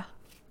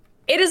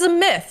 It is a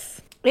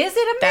myth. Is it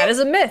a myth? That is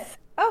a myth.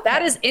 Okay.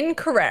 That is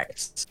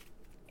incorrect.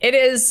 It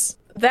is,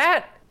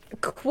 that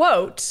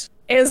quote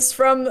is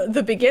from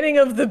the beginning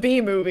of the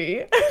Bee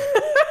Movie.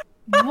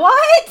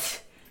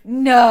 What?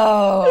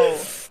 No.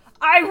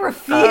 I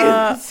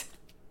refuse.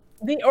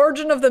 The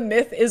origin of the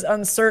myth is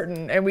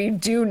uncertain, and we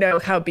do know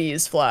how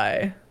bees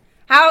fly.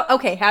 How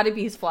do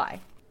bees fly?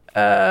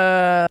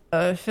 A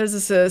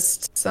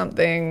physicist,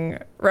 something,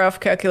 rough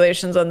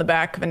calculations on the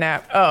back of a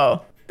nap.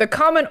 Oh, the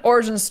common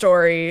origin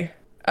story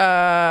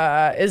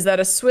is that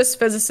a Swiss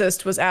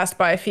physicist was asked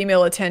by a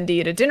female attendee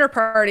at a dinner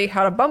party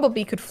how a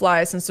bumblebee could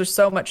fly since they're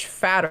so much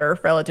fatter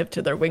relative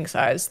to their wing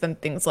size than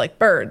things like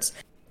birds.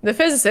 The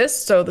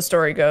physicist, so the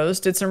story goes,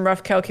 did some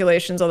rough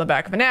calculations on the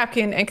back of a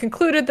napkin and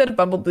concluded that a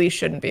bumblebee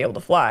shouldn't be able to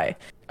fly.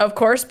 Of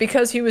course,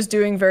 because he was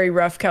doing very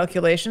rough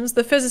calculations,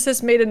 the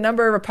physicist made a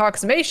number of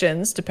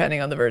approximations, depending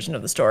on the version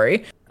of the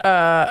story.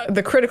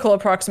 The critical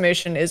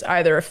approximation is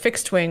either a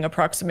fixed-wing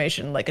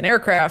approximation like an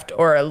aircraft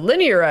or a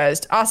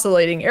linearized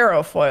oscillating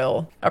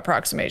aerofoil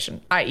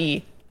approximation,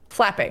 i.e.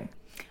 flapping.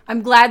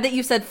 I'm glad that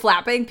you said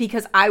flapping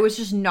because I was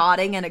just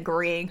nodding and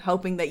agreeing,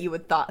 hoping that you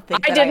would think I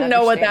that didn't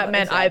know what that understand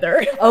meant I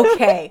either. said.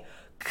 Okay.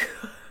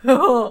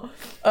 Cool.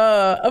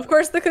 Of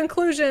course, the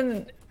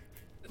conclusion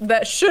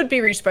that should be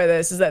reached by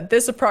this is that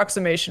this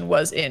approximation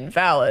was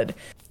invalid.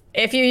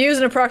 If you use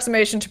an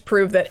approximation to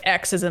prove that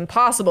X is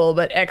impossible,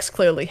 but X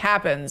clearly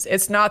happens,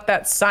 it's not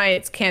that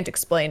science can't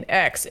explain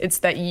X, it's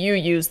that you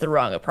used the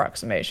wrong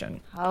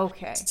approximation.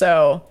 Okay.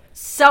 So,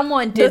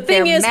 Someone did the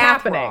thing their is math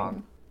happening.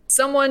 wrong.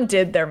 Someone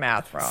did their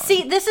math wrong.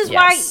 See, this is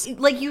Yes. why,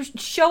 like, you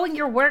showing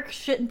your work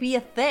shouldn't be a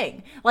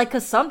thing. Like,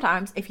 because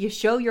sometimes if you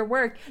show your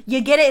work,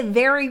 you get it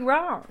very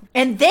wrong,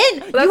 and then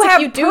that's you if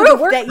have you do the proof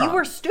work that you wrong.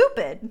 were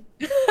stupid.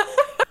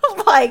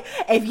 Like,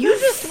 if you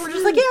just were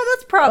just like, yeah,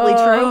 that's probably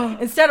true,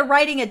 instead of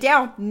writing it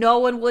down, no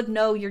one would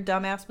know your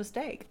dumbass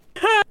mistake.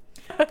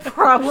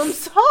 Problem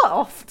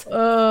solved.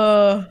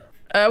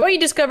 What you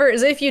discover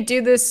is if you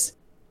do this,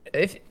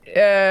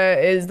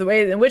 is the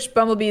way in which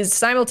bumblebees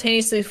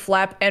simultaneously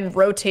flap and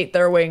rotate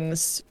their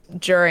wings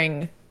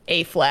during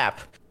a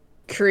flap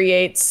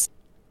creates,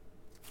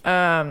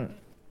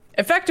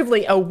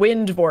 effectively a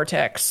wind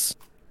vortex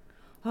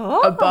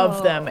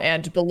above them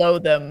and below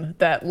them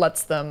that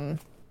lets them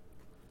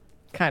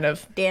kind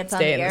of Dance on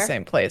stay the in air? the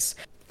same place.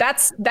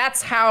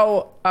 That's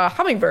how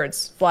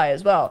hummingbirds fly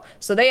as well.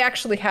 So they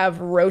actually have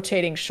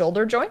rotating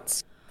shoulder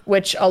joints,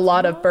 which a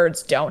lot of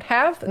birds don't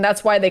have, and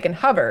that's why they can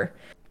hover.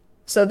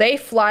 So they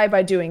fly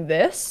by doing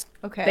this.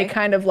 Okay. They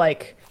kind of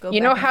like, Go you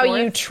know back and how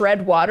you forth?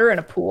 tread water in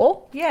a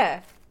pool?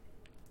 Yeah.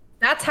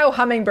 That's how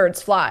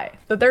hummingbirds fly,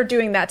 but they're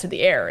doing that to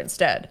the air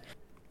instead.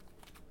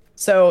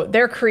 So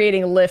they're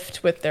creating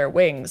lift with their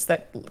wings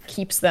that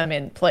keeps them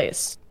in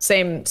place.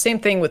 Same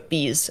thing with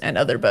bees and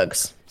other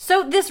bugs.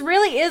 So this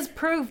really is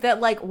proof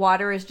that, like,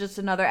 water is just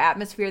another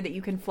atmosphere that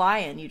you can fly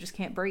in. You just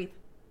can't breathe.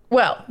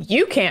 Well,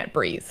 you can't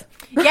breathe.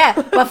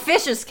 Yeah, but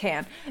fishes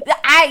can.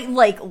 I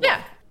like.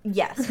 Yeah.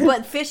 Yes,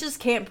 but fishes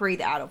can't breathe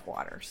out of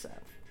water. So,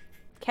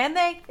 can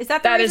they? Is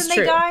that the That is reason they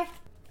true.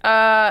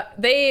 die?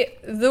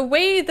 The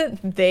way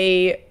that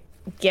they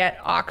get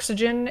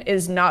oxygen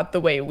is not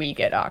the way we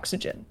get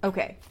oxygen.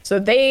 Okay. So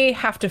they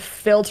have to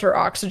filter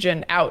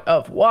oxygen out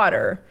of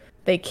water.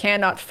 They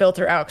cannot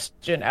filter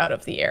oxygen out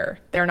of the air.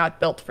 They're not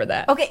built for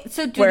that. Okay.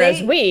 So do Whereas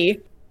they? we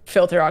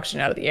filter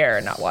oxygen out of the air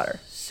and not water.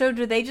 So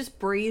do they just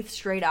breathe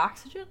straight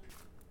oxygen?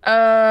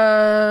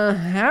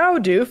 How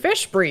do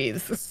fish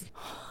breathe?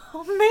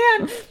 Oh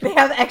man, they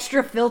have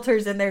extra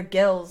filters in their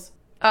gills.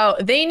 Oh,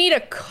 they need a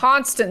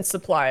constant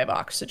supply of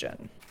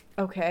oxygen.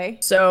 Okay.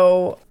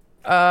 So,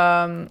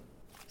 Don't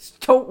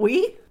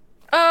we?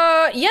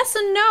 yes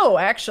and no,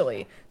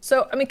 actually.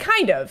 So, I mean,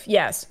 kind of,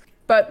 yes.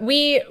 But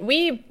we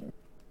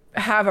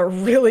have a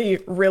really,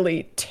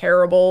 really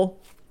terrible,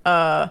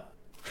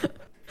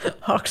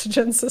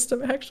 oxygen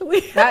system,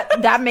 actually.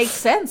 That makes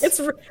sense.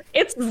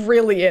 It's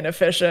really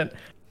inefficient,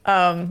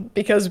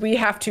 because we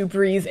have to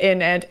breathe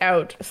in and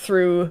out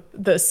through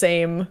the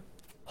same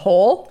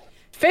hole.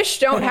 Fish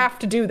don't have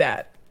to do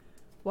that.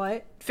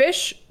 What?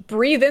 Fish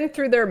breathe in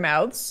through their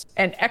mouths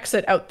and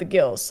exit out the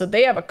gills, so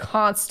they have a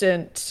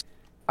constant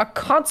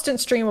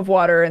stream of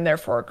water and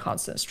therefore a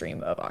constant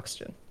stream of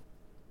oxygen.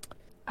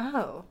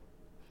 Oh.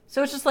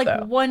 So it's just like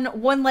So.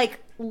 one like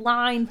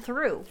line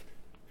through.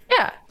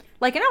 Yeah.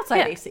 Like an outside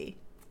Yeah. AC,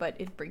 but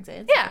it brings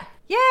it in. Yeah.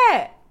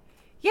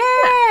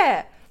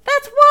 Yeah.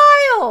 That's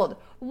wild.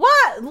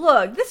 What?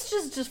 Look, this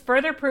is just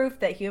further proof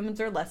that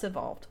humans are less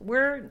evolved.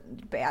 We're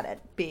bad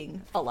at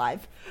being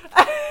alive.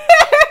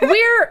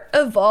 We're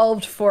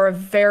evolved for a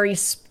very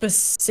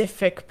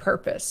specific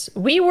purpose.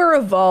 We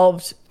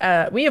evolved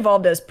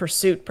as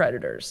pursuit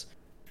predators.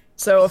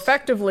 So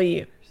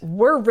effectively,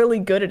 we're really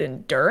good at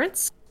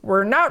endurance.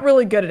 We're not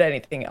really good at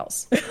anything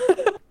else.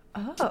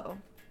 Oh.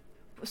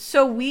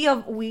 So we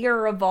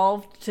are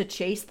evolved to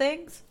chase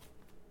things?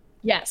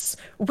 Yes,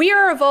 we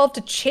are evolved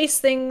to chase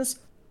things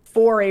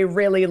for a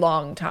really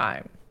long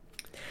time.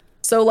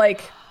 So,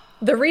 like,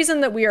 the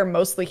reason that we are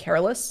mostly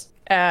hairless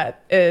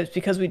is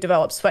because we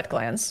develop sweat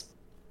glands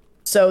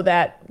so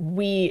that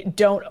we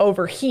don't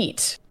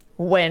overheat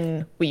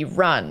when we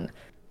run.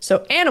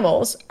 So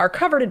animals are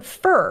covered in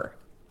fur.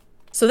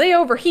 So they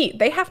overheat.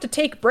 They have to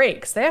take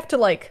breaks. They have to,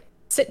 like,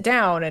 sit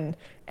down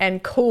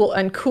and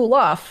cool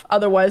off,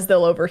 otherwise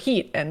they'll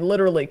overheat and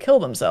literally kill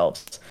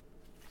themselves.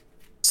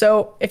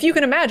 So if you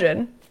can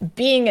imagine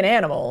being an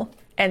animal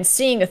and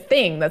seeing a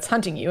thing that's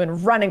hunting you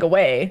and running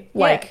away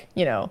like,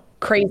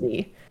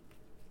 crazy,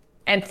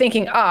 and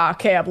thinking,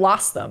 okay, I've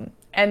lost them.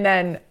 And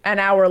then an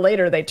hour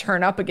later they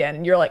turn up again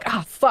and you're like,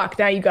 fuck,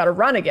 now you gotta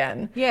run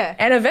again. Yeah.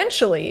 And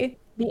eventually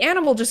the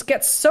animal just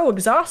gets so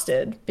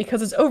exhausted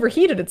because it's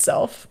overheated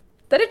itself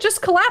that it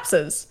just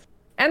collapses.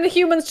 And the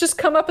humans just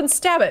come up and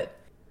stab it.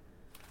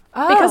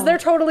 Oh. Because they're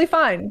totally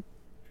fine.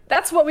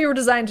 That's what we were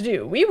designed to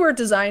do. We were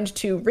designed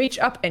to reach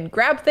up and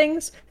grab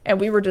things, and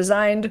we were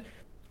designed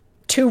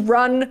to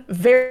run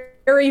very,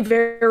 very,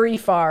 very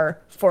far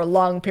for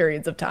long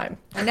periods of time.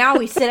 And now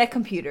we sit at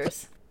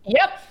computers.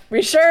 Yep,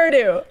 we sure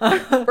do.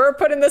 We're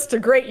putting this to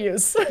great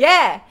use.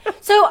 Yeah.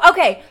 So,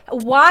 okay,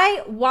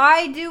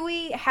 why do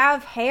we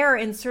have hair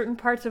in certain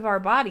parts of our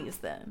bodies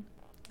then?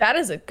 That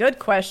is a good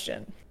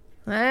question.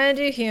 Why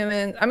do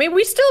humans... I mean,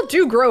 we still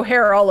do grow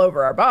hair all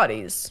over our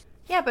bodies.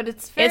 Yeah, but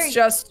it's very It's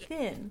just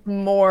thin.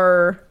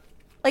 more...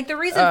 Like, the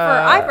reason for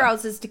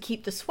eyebrows is to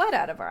keep the sweat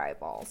out of our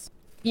eyeballs.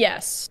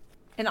 Yes.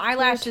 And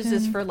eyelashes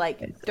is for,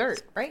 like,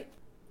 dirt, right?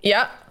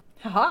 Yep.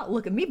 Haha,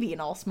 look at me being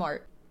all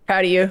smart.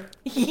 Proud of you.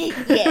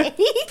 Yeah.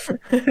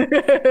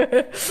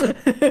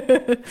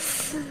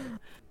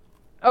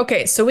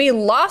 Okay, so we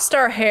lost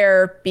our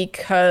hair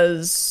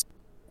because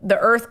the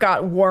earth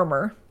got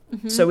warmer,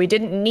 so we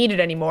didn't need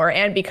it anymore,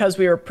 and because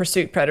we were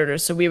pursuit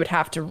predators, so we would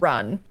have to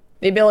run.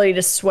 The ability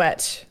to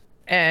sweat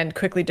and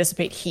quickly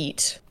dissipate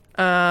heat.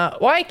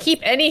 Why keep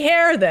any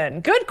hair then?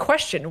 Good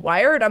question,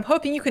 Wired. I'm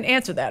hoping you can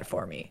answer that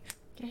for me.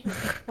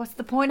 What's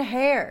the point of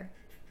hair?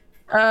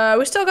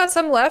 We still got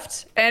some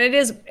left, and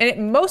it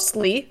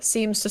mostly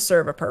seems to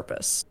serve a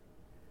purpose.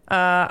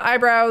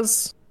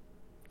 Eyebrows,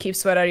 keep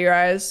sweat out of your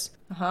eyes.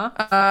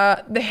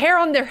 The hair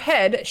on their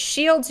head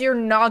shields your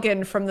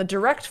noggin from the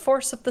direct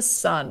force of the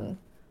sun.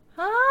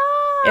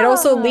 It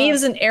also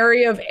leaves an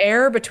area of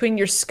air between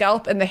your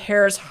scalp and the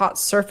hair's hot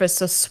surface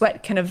so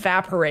sweat can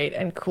evaporate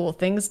and cool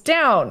things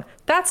down.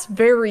 That's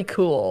very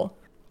cool.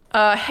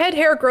 Head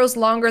hair grows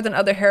longer than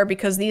other hair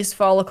because these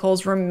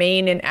follicles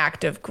remain in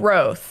active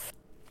growth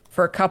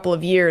for a couple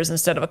of years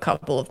instead of a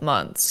couple of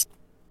months.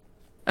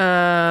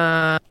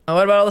 What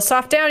about all the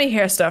soft downy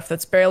hair stuff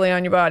that's barely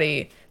on your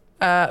body?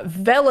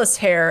 Vellus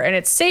hair, and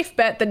it's safe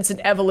bet that it's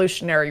an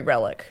evolutionary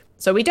relic.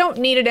 So we don't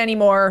need it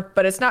anymore,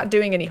 but it's not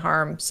doing any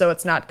harm, so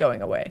it's not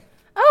going away.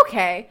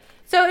 Okay.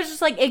 So it's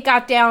just like it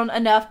got down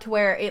enough to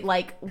where it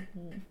like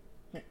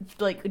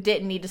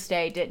didn't need to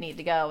stay, didn't need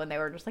to go, and they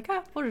were just like,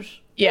 we'll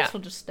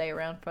just stay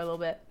around for a little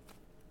bit.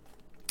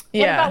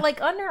 What about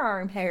like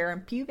underarm hair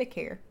and pubic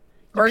hair?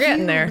 We're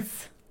getting there.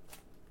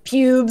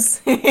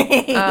 Pubes.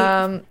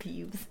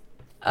 Pubes.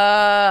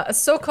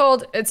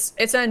 So-called it's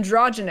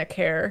androgenic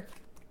hair,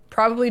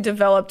 probably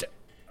developed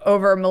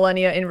over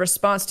millennia in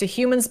response to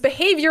humans'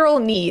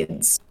 behavioral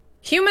needs.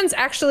 Humans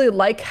actually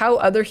like how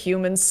other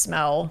humans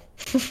smell.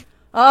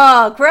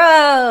 Oh,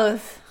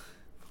 gross.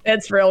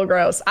 It's real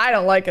gross. I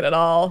don't like it at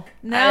all.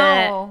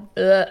 No.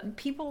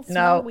 People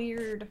smell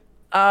weird.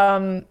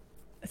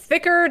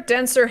 Thicker,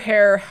 denser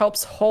hair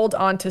helps hold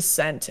on to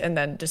scent and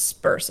then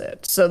disperse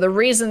it. So the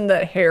reason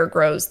that hair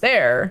grows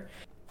there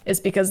is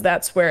because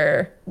that's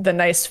where the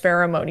nice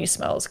pheromone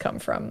smells come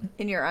from.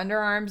 In your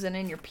underarms and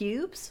in your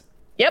pubes?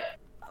 Yep.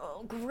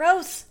 Oh,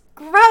 gross.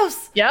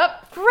 Gross.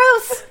 Yep.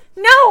 Gross.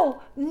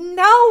 No.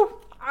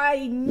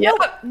 I no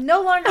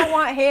longer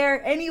want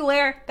hair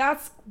anywhere.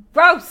 That's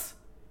gross.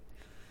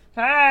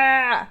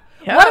 Ah.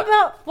 Yep.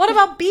 What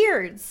about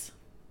beards?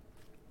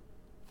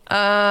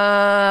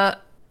 The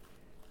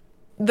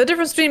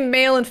difference between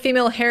male and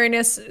female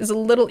hairiness is a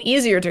little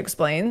easier to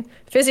explain.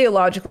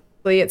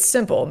 Physiologically, it's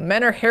simple.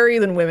 Men are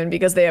hairier than women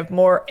because they have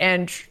more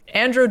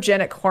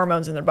androgenic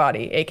hormones in their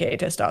body, aka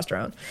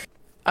testosterone.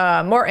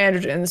 More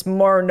androgens,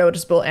 more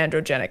noticeable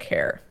androgenic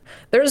hair.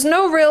 There's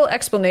no real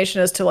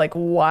explanation as to like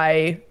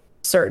why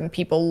certain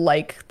people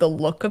like the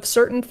look of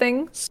certain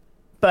things.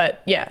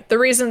 But yeah, the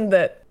reason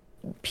that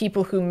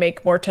people who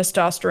make more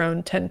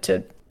testosterone tend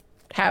to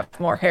have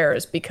more hair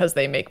is because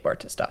they make more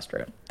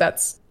testosterone.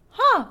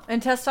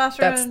 And testosterone.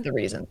 That's the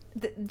reason.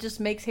 Just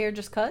makes hair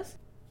just cuz?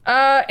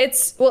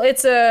 It's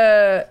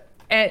an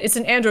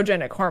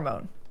androgenic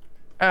hormone.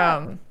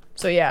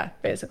 So yeah,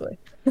 basically.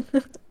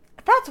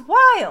 That's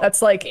wild.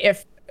 That's like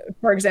if,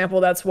 for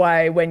example, that's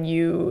why when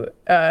you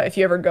if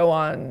you ever go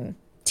on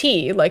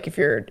T, like if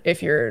you're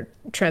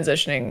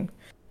transitioning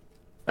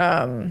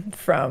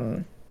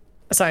from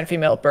assigned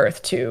female at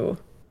birth to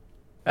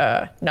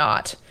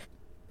not,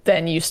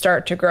 then you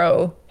start to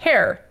grow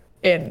hair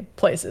in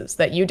places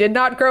that you did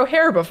not grow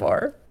hair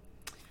before.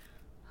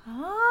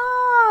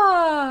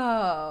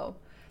 Oh,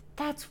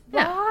 that's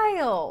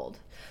wild.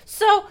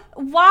 So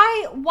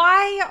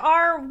why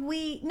are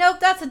we... No,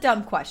 that's a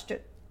dumb question.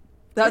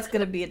 That's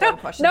going to be a dumb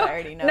question. I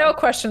already know. No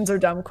questions are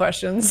dumb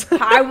questions.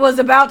 I was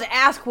about to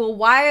ask, well,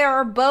 why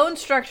are bone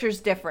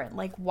structures different?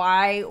 Like,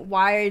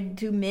 why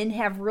do men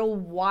have real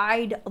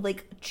wide,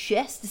 like,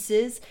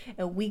 chests,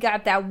 and we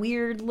got that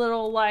weird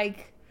little,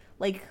 like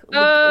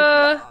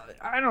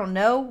I don't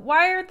know.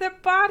 Why are their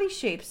body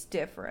shapes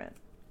different?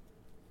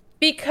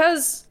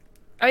 Because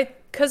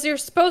you're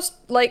supposed,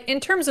 like, in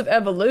terms of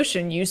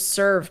evolution, you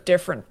serve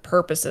different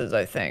purposes,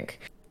 I think.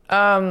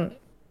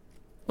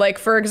 Like,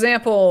 for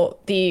example,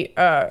 the,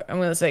 I'm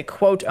going to say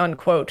quote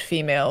unquote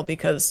female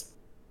because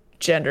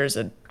gender's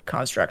a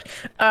construct.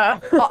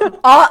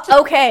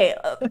 Okay.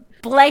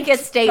 Blanket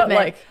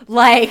statement.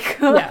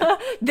 Yeah.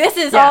 This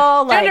is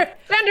all like...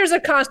 Gender's a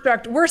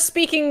construct. We're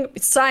speaking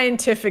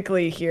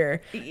scientifically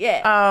here.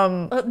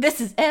 Yeah. This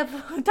is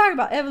talking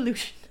about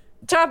evolution.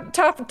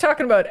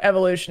 Talking about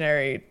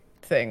evolutionary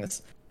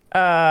things.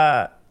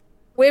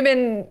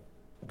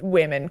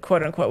 Women,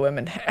 quote unquote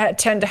women,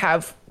 tend to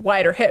have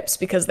wider hips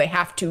because they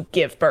have to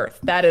give birth.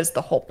 That is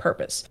the whole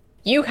purpose.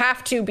 You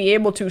have to be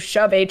able to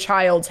shove a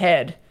child's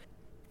head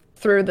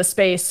through the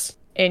space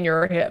in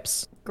your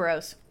hips.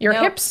 Gross. Your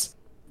hips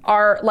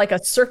are like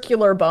a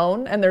circular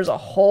bone and there's a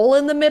hole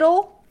in the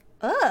middle.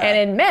 And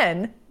in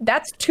men,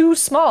 that's too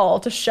small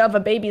to shove a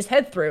baby's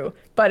head through.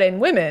 But in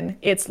women,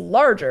 it's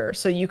larger,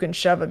 so you can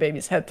shove a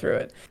baby's head through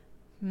it.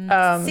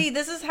 See,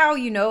 this is how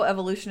you know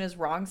evolution is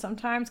wrong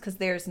sometimes, because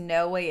there's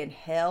no way in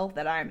hell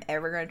that I'm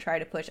ever going to try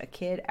to push a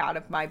kid out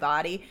of my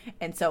body.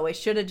 And so it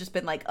should have just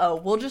been like, oh,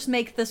 we'll just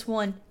make this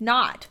one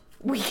not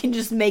we can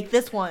just make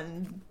this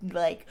one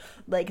like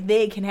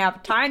they can have a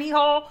tiny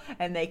hole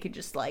and they can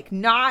just like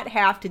not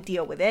have to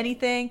deal with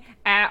anything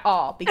at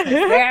all because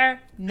they're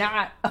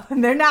not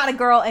a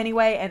girl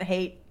anyway and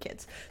hate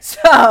kids.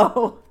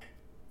 So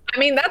I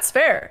mean, that's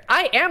fair.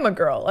 I am a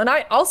girl and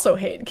I also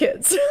hate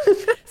kids.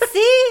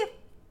 see?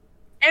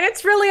 And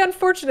it's really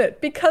unfortunate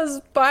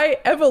because by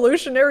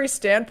evolutionary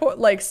standpoint,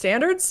 like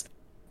standards,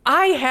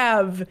 I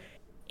have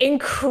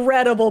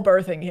incredible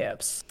birthing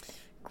hips.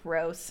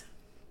 Gross.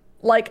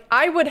 Like,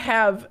 I would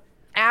have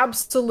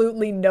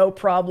absolutely no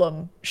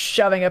problem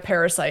shoving a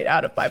parasite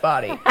out of my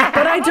body.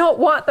 But I don't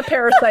want the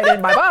parasite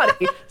in my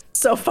body.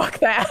 So fuck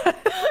that.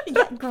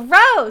 Yeah,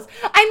 gross.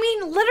 I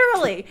mean,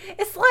 literally,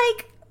 it's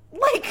like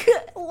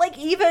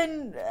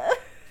even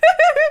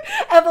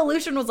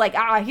evolution was like,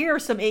 here are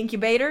some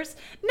incubators.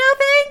 No,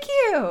 thank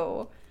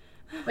you.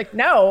 Like,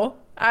 no,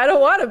 I don't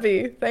want to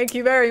be. Thank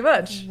you very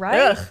much. Right?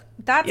 Ugh.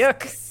 That's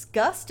Yuck.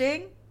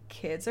 disgusting.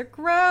 Kids are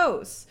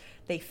gross.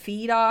 They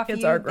feed off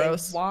Kids you. are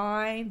gross. They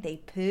whine. They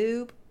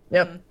poop.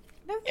 Yep.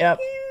 No, thank Yep.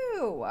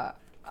 you.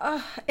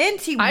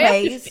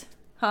 Anyways,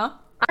 huh?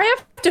 I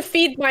have to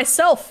feed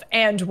myself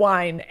and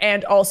whine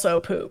and also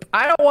poop.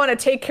 I don't want to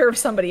take care of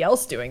somebody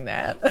else doing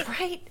that.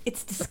 Right?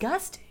 It's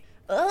disgusting.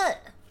 Ugh.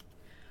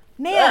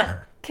 Man,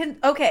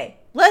 okay,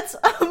 let's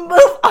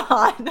move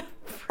on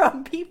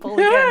from people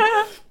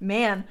again.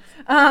 Man,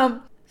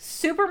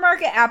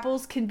 supermarket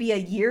apples can be a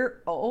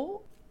year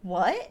old?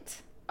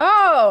 What?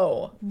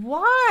 Oh.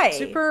 Why?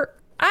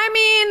 I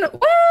mean,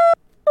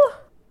 well,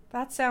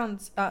 That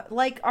sounds,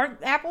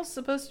 aren't apples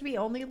supposed to be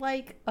only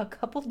like a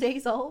couple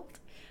days old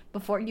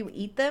before you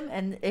eat them?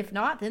 And if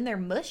not, then they're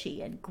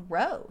mushy and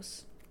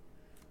gross.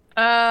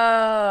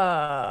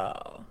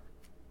 oh.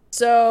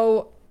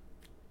 So,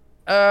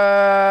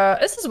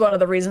 this is one of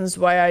the reasons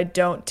why I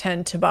don't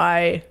tend to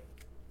buy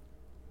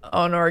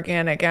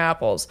unorganic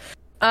apples.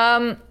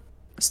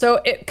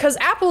 Because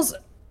apples,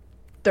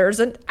 there's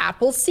an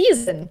apple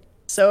season.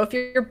 So if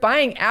you're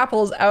buying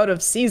apples out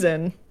of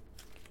season,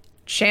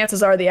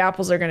 chances are the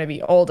apples are going to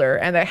be older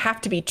and they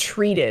have to be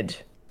treated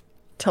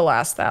to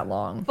last that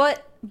long.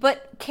 But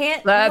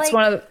can't That's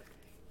one of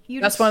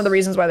the the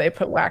reasons why they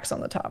put wax on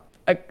the top.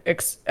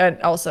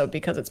 And also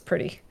because it's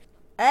pretty.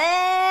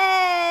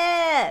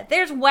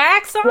 There's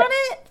wax on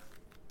it?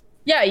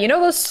 Yeah,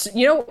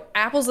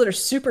 apples that are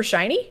super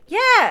shiny?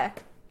 Yeah.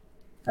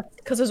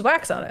 Because there's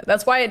wax on it.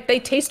 That's why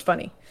they taste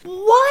funny.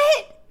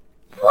 What?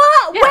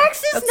 Yeah,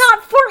 Wax is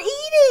not for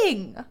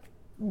eating.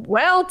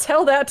 Well,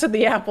 tell that to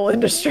the apple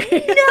industry.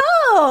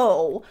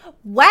 No.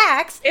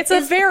 Wax It's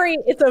a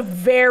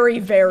very,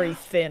 very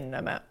thin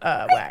amount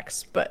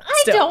wax, but I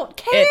still, don't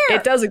care.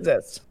 It does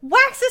exist.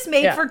 Wax is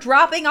made for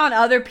dropping on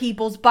other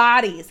people's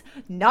bodies,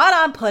 not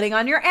on putting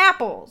on your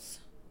apples.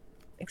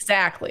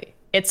 Exactly.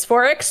 It's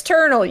for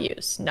external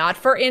use, not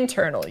for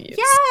internal use.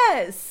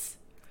 Yes.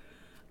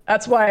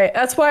 That's why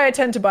I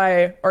tend to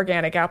buy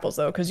organic apples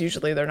though, because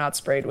usually they're not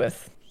sprayed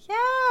with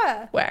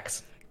Yeah.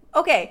 wax.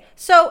 Okay,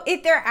 so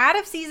if they're out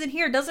of season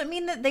here, doesn't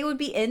mean that they would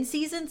be in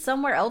season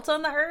somewhere else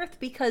on the earth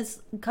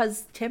because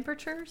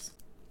temperatures?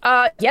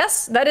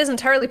 Yes, that is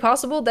entirely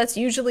possible. That's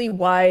usually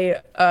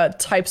why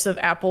types of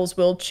apples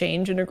will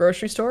change in a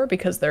grocery store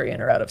because they're in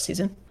or out of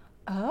season.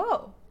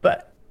 Oh.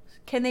 But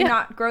Can they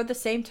not grow the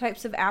same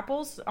types of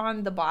apples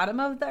on the bottom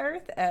of the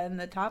earth and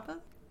the top of?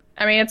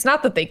 I mean, it's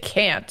not that they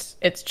can't.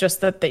 It's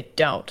just that they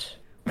don't.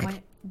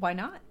 Why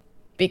not?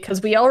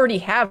 Because we already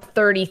have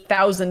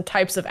 30,000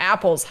 types of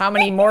apples. How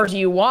many more do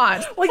you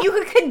want? Well, you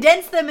could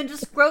condense them and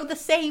just grow the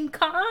same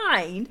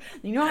kind.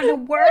 You don't have to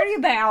worry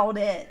about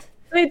it.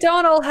 They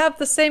don't all have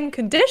the same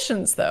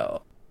conditions,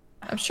 though.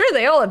 I'm sure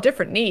they all have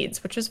different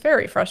needs, which is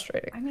very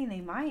frustrating. I mean,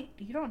 they might.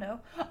 You don't know.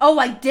 Oh,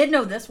 I did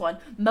know this one.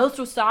 Most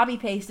wasabi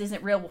paste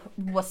isn't real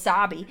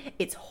wasabi.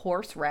 It's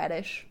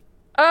horseradish.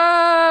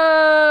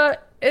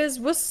 Is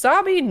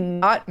wasabi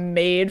not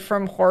made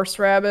from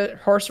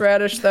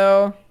horseradish,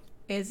 though?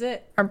 Is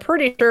it? I'm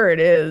pretty sure it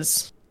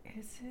is.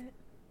 Is it?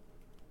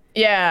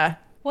 Yeah.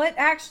 What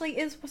actually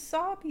is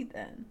wasabi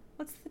then?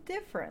 What's the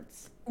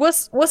difference?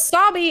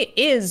 Wasabi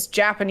is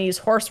Japanese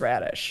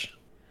horseradish.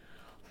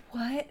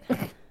 What?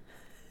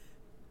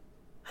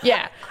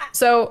 Yeah.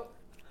 So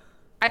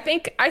I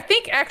think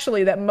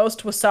actually that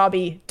most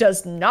wasabi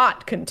does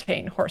not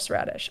contain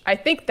horseradish. I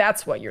think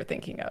that's what you're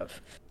thinking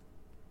of.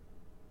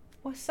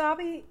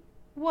 Wasabi?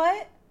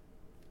 What?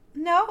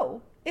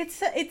 No. It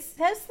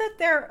says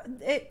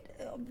that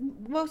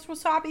most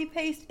wasabi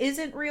paste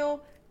isn't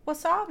real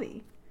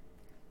wasabi.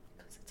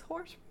 Because it's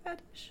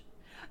horseradish.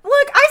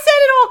 Look, I said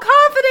it all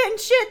confident and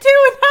shit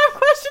too, and I'm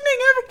questioning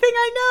everything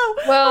I know.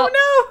 Well,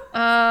 oh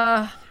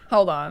no.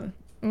 Hold on.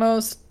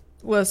 Most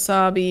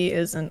wasabi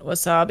isn't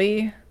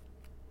wasabi.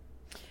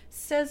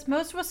 Says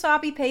most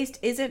wasabi paste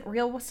isn't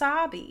real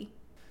wasabi.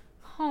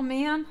 Oh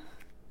man.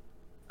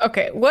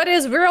 Okay, what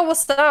is real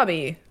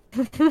wasabi?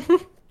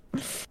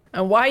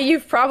 And why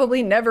you've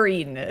probably never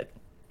eaten it.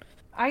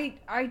 I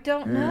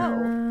don't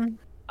know.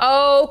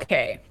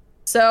 Okay.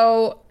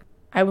 So,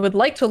 I would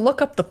like to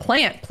look up the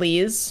plant,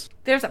 please.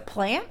 There's a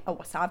plant? A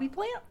wasabi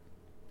plant?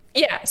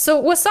 Yeah,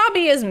 so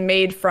wasabi is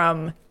made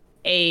from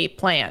a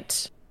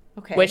plant,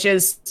 Okay. which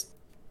is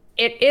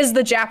it is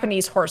the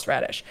Japanese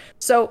horseradish.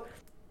 So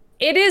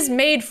it is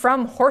made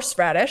from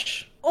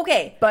horseradish,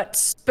 Okay. but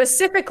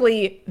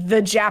specifically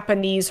the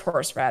Japanese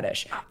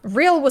horseradish.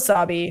 Real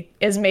wasabi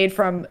is made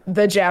from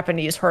the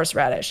Japanese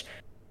horseradish.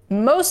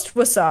 Most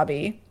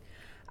wasabi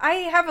I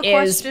have a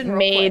is question real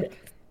made,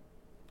 quick.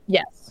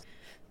 yes.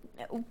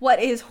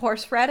 What is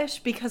horseradish?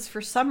 Because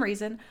for some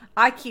reason,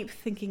 I keep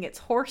thinking it's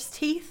horse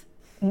teeth.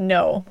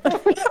 No.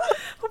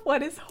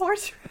 What is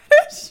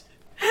horseradish?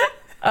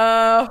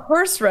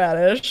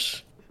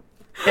 Horseradish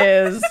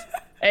is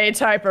a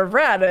type of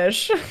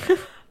radish.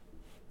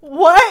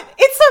 What?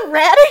 It's a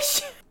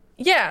radish?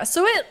 Yeah,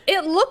 so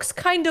it looks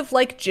kind of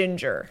like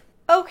ginger,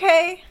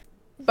 Okay.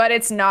 but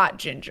it's not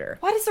ginger.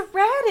 What is a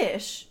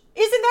radish?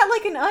 Isn't that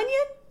like an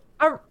onion?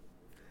 Uh,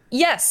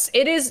 yes,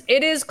 it is.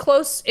 It is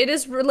close. It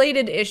is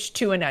related-ish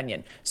to an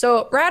onion.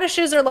 So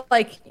radishes are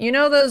like, you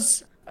know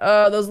those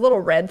little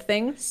red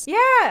things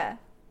Yeah.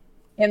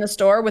 in the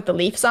store with the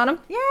leaves on them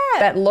Yeah.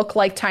 that look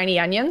like tiny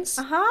onions.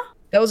 Uh-huh.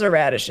 Those are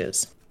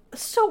radishes.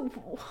 So,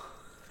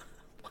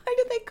 why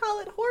do they call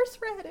it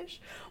horseradish?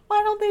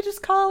 Why don't they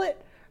just call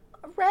it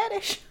a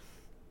radish?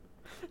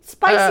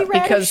 Spicy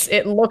radish? Because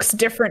it looks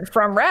different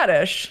from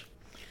radish.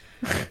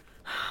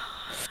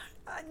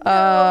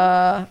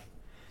 No.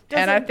 Does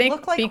And it I think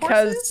look like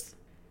because, horses?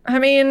 I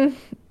mean,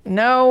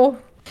 no.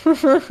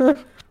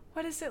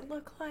 What does it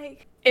look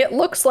like? It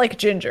looks like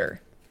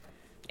ginger.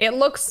 It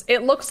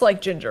looks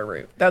like ginger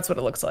root. That's what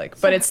it looks like,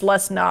 but it's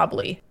less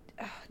knobbly.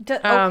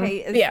 Okay,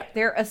 is yeah.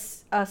 there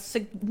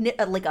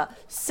like a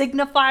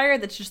signifier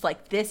that's just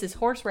like this is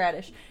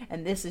horseradish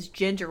and this is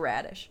ginger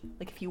radish?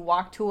 Like if you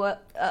walk to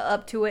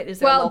up to it, is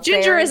there a Well, little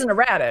ginger fairy? isn't a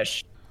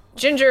radish.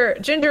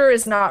 Ginger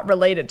is not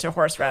related to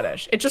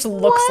horseradish. It just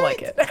looks What?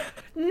 like it.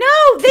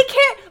 No, they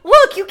can't.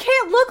 Look, you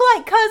can't look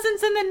like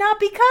cousins and then not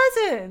be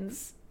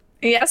cousins.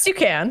 Yes, you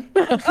can.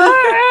 No.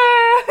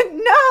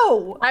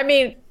 I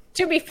mean,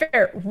 to be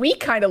fair, we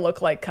kind of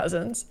look like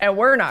cousins, and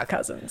we're not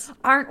cousins.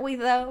 Aren't we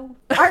though?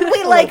 Aren't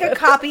we like a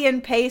copy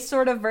and paste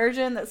sort of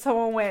version that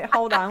someone went,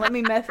 hold on, let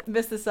me mess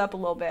this up a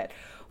little bit.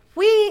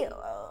 We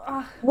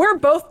We're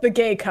both the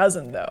gay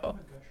cousin, though.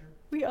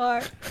 we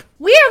are.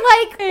 We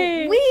are like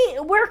Hey.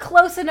 we're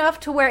close enough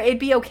to where it'd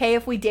be okay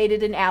if we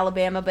dated in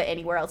Alabama, but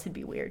anywhere else it'd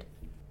be weird.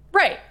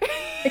 Right.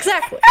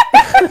 Exactly.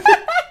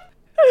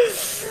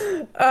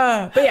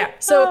 But yeah,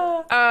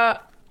 so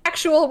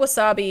actual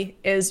wasabi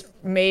is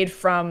made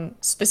from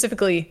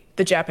specifically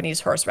the Japanese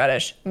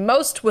horseradish.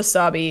 Most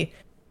wasabi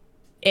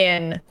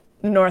in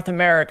North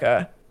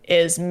America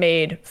is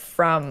made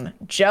from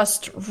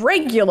just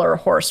regular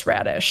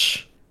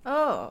horseradish.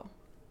 Oh.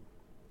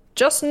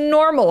 Just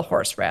normal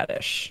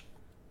horseradish.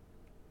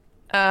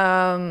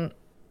 So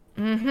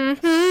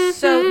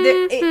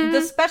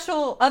the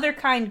special other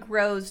kind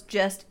grows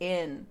just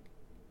in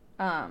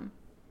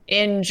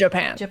In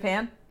Japan.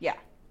 Japan? Yeah.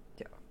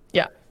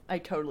 Yeah. I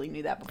totally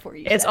knew that before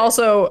you It's said it.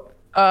 also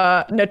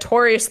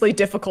notoriously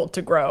difficult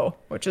to grow,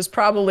 which is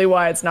probably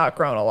why it's not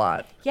grown a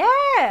lot.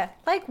 Yeah.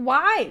 Like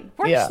why?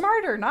 Work Yeah.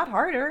 smarter, not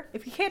harder.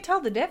 If you can't tell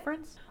the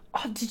difference.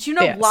 Oh, did you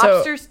know Yeah, so-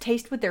 lobsters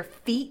taste with their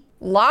feet?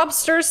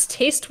 Lobsters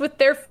taste with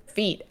their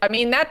feet. I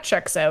mean, that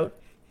checks out.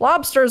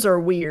 Lobsters are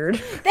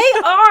weird.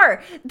 They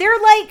are.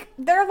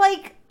 They're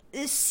like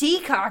sea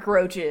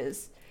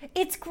cockroaches.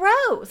 It's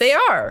gross. They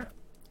are.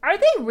 Are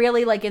they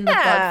really like in the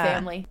bug Yeah.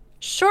 family?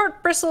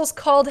 Short bristles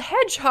called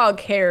hedgehog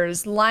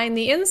hairs line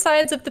the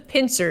insides of the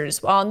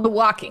pincers on the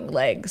walking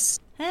legs.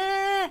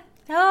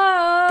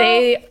 Oh.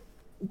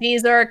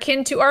 These are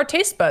akin to our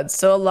taste buds,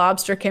 so a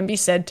lobster can be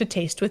said to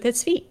taste with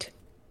its feet.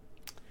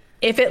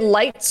 If it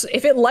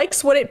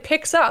likes what it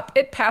picks up,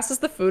 it passes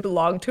the food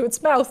along to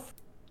its mouth.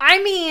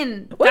 I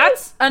mean,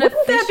 that's an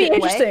Wouldn't that be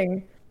efficient way.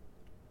 interesting?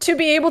 To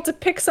be able to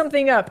pick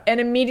something up and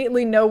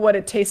immediately know what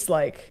it tastes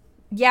like.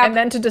 Yeah, And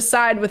then to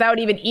decide without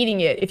even eating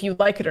it if you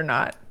like it or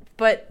not.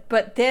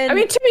 but then I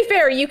mean, to be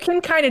fair, you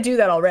can kind of do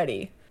that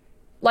already.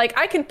 Like,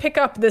 I can pick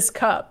up this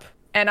cup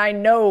and I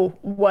know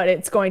what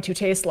it's going to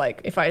taste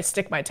like if I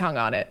stick my tongue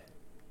on it.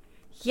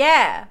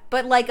 yeah,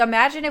 but like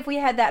imagine if we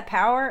had that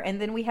power and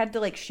then we had to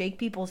like shake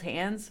people's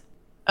hands.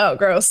 Oh,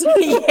 gross.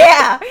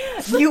 Yeah,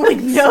 you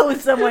would know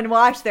someone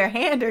washed their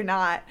hand or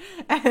not,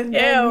 and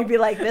then Ew. you'd be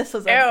like, "This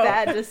was a Ew.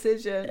 bad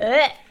decision."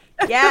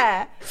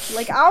 Yeah,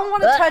 like I don't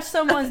want to touch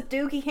someone's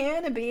dookie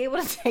hand and be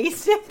able to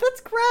taste it.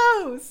 That's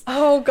gross.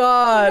 Oh,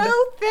 God. No,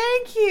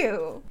 thank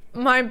you.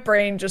 My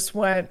brain just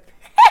went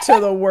to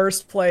the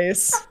worst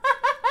place.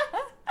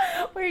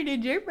 Where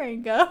did your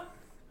brain go?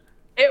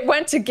 It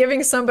went to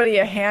giving somebody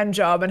a hand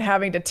job and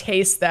having to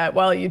taste that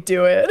while you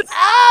do it.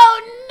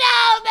 Oh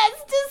no,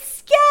 that's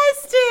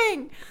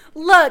disgusting.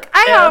 Look,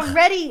 I Ugh.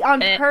 already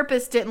on Eh.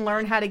 purpose didn't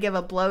learn how to give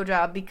a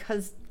blowjob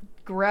because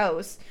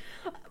gross.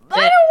 But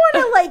I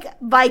don't want to like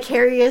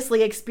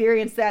vicariously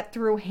experience that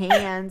through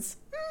hands.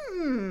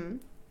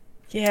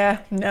 Yeah,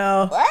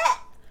 no. What?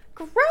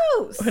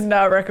 Gross. Would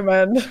not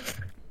recommend.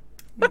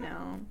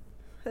 No.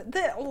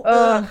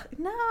 Ugh,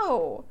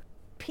 no.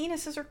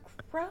 Penises are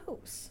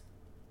gross.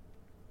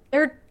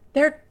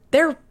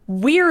 They're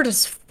weird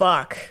as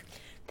fuck.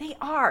 They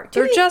are.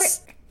 They're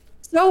just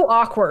so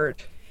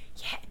awkward.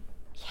 Yeah.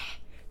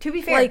 To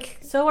be fair, Like,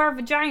 so are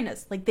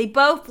vaginas. Like, they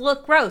both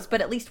look gross,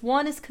 but at least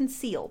one is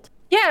concealed.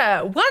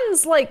 yeah,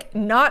 one's like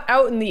not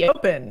out in the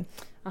open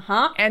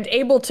and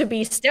able to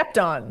be stepped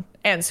on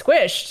and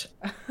squished.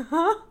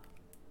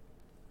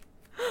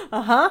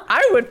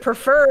 I would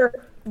prefer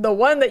the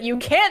one that you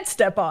can't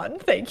step on.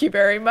 Thank you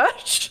very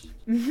much.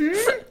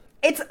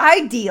 It's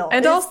ideal.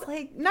 And it's also,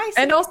 like nice.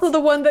 and also the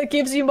one that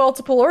gives you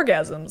multiple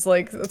orgasms.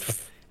 Like,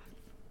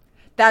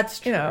 that's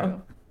true. you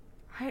know.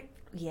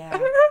 Yeah.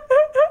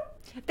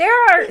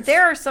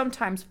 There are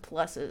sometimes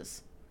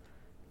pluses.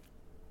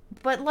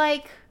 But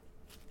like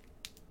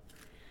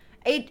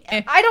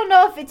I don't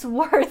know if it's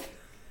worth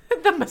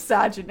the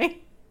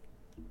misogyny.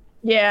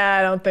 Yeah,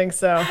 I don't think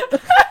so.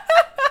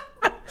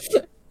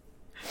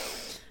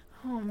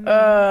 Oh,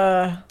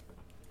 man.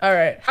 All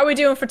right. How we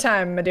doing for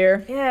time, my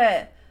dear?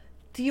 Yeah.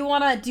 Do you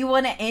wanna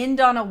end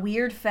on a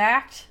weird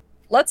fact?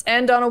 Let's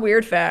end on a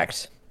weird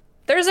fact.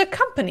 There's a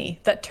company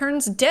that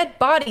turns dead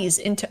bodies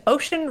into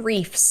ocean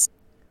reefs.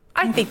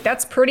 I think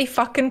that's pretty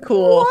fucking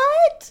cool.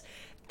 What?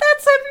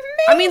 That's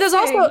amazing. I mean, there's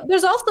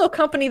also a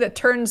company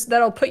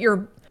that'll put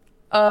your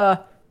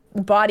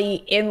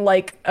body in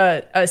like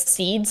a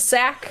seed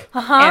sack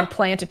and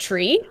plant a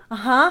tree.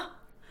 I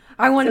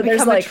want to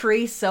become a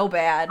tree so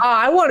bad.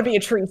 I want to be a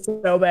tree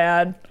so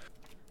bad.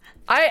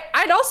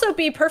 I'd also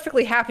be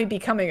perfectly happy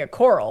becoming a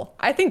coral.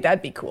 I think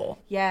that'd be cool.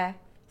 Yeah.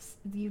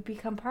 You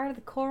become part of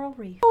the coral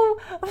reef. Oh,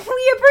 we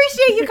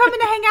appreciate you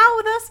coming to hang out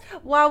with us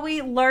while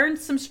we learn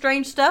some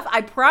strange stuff. I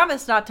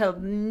promise not to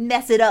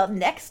mess it up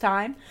next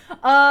time.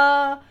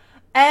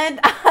 And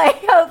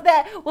I hope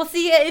that we'll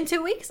see you in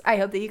 2 weeks. I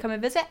hope that you come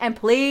and visit. And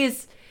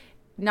please,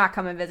 not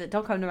come and visit.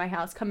 Don't come to my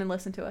house. Come and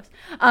listen to us.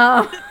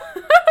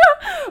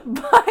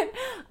 But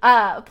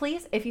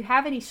please, if you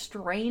have any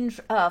strange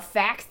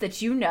facts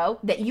that you know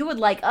that you would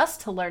like us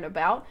to learn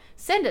about,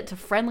 send it to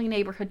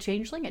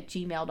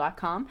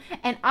friendlyneighborhoodchangeling@gmail.com,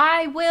 and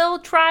I will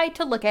try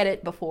to look at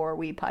it before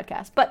we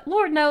podcast. But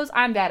Lord knows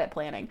I'm bad at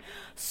planning.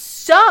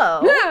 So,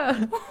 Yeah.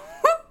 thank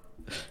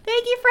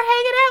you for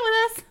hanging out with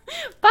us.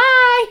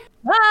 Bye.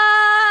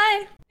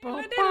 Bye.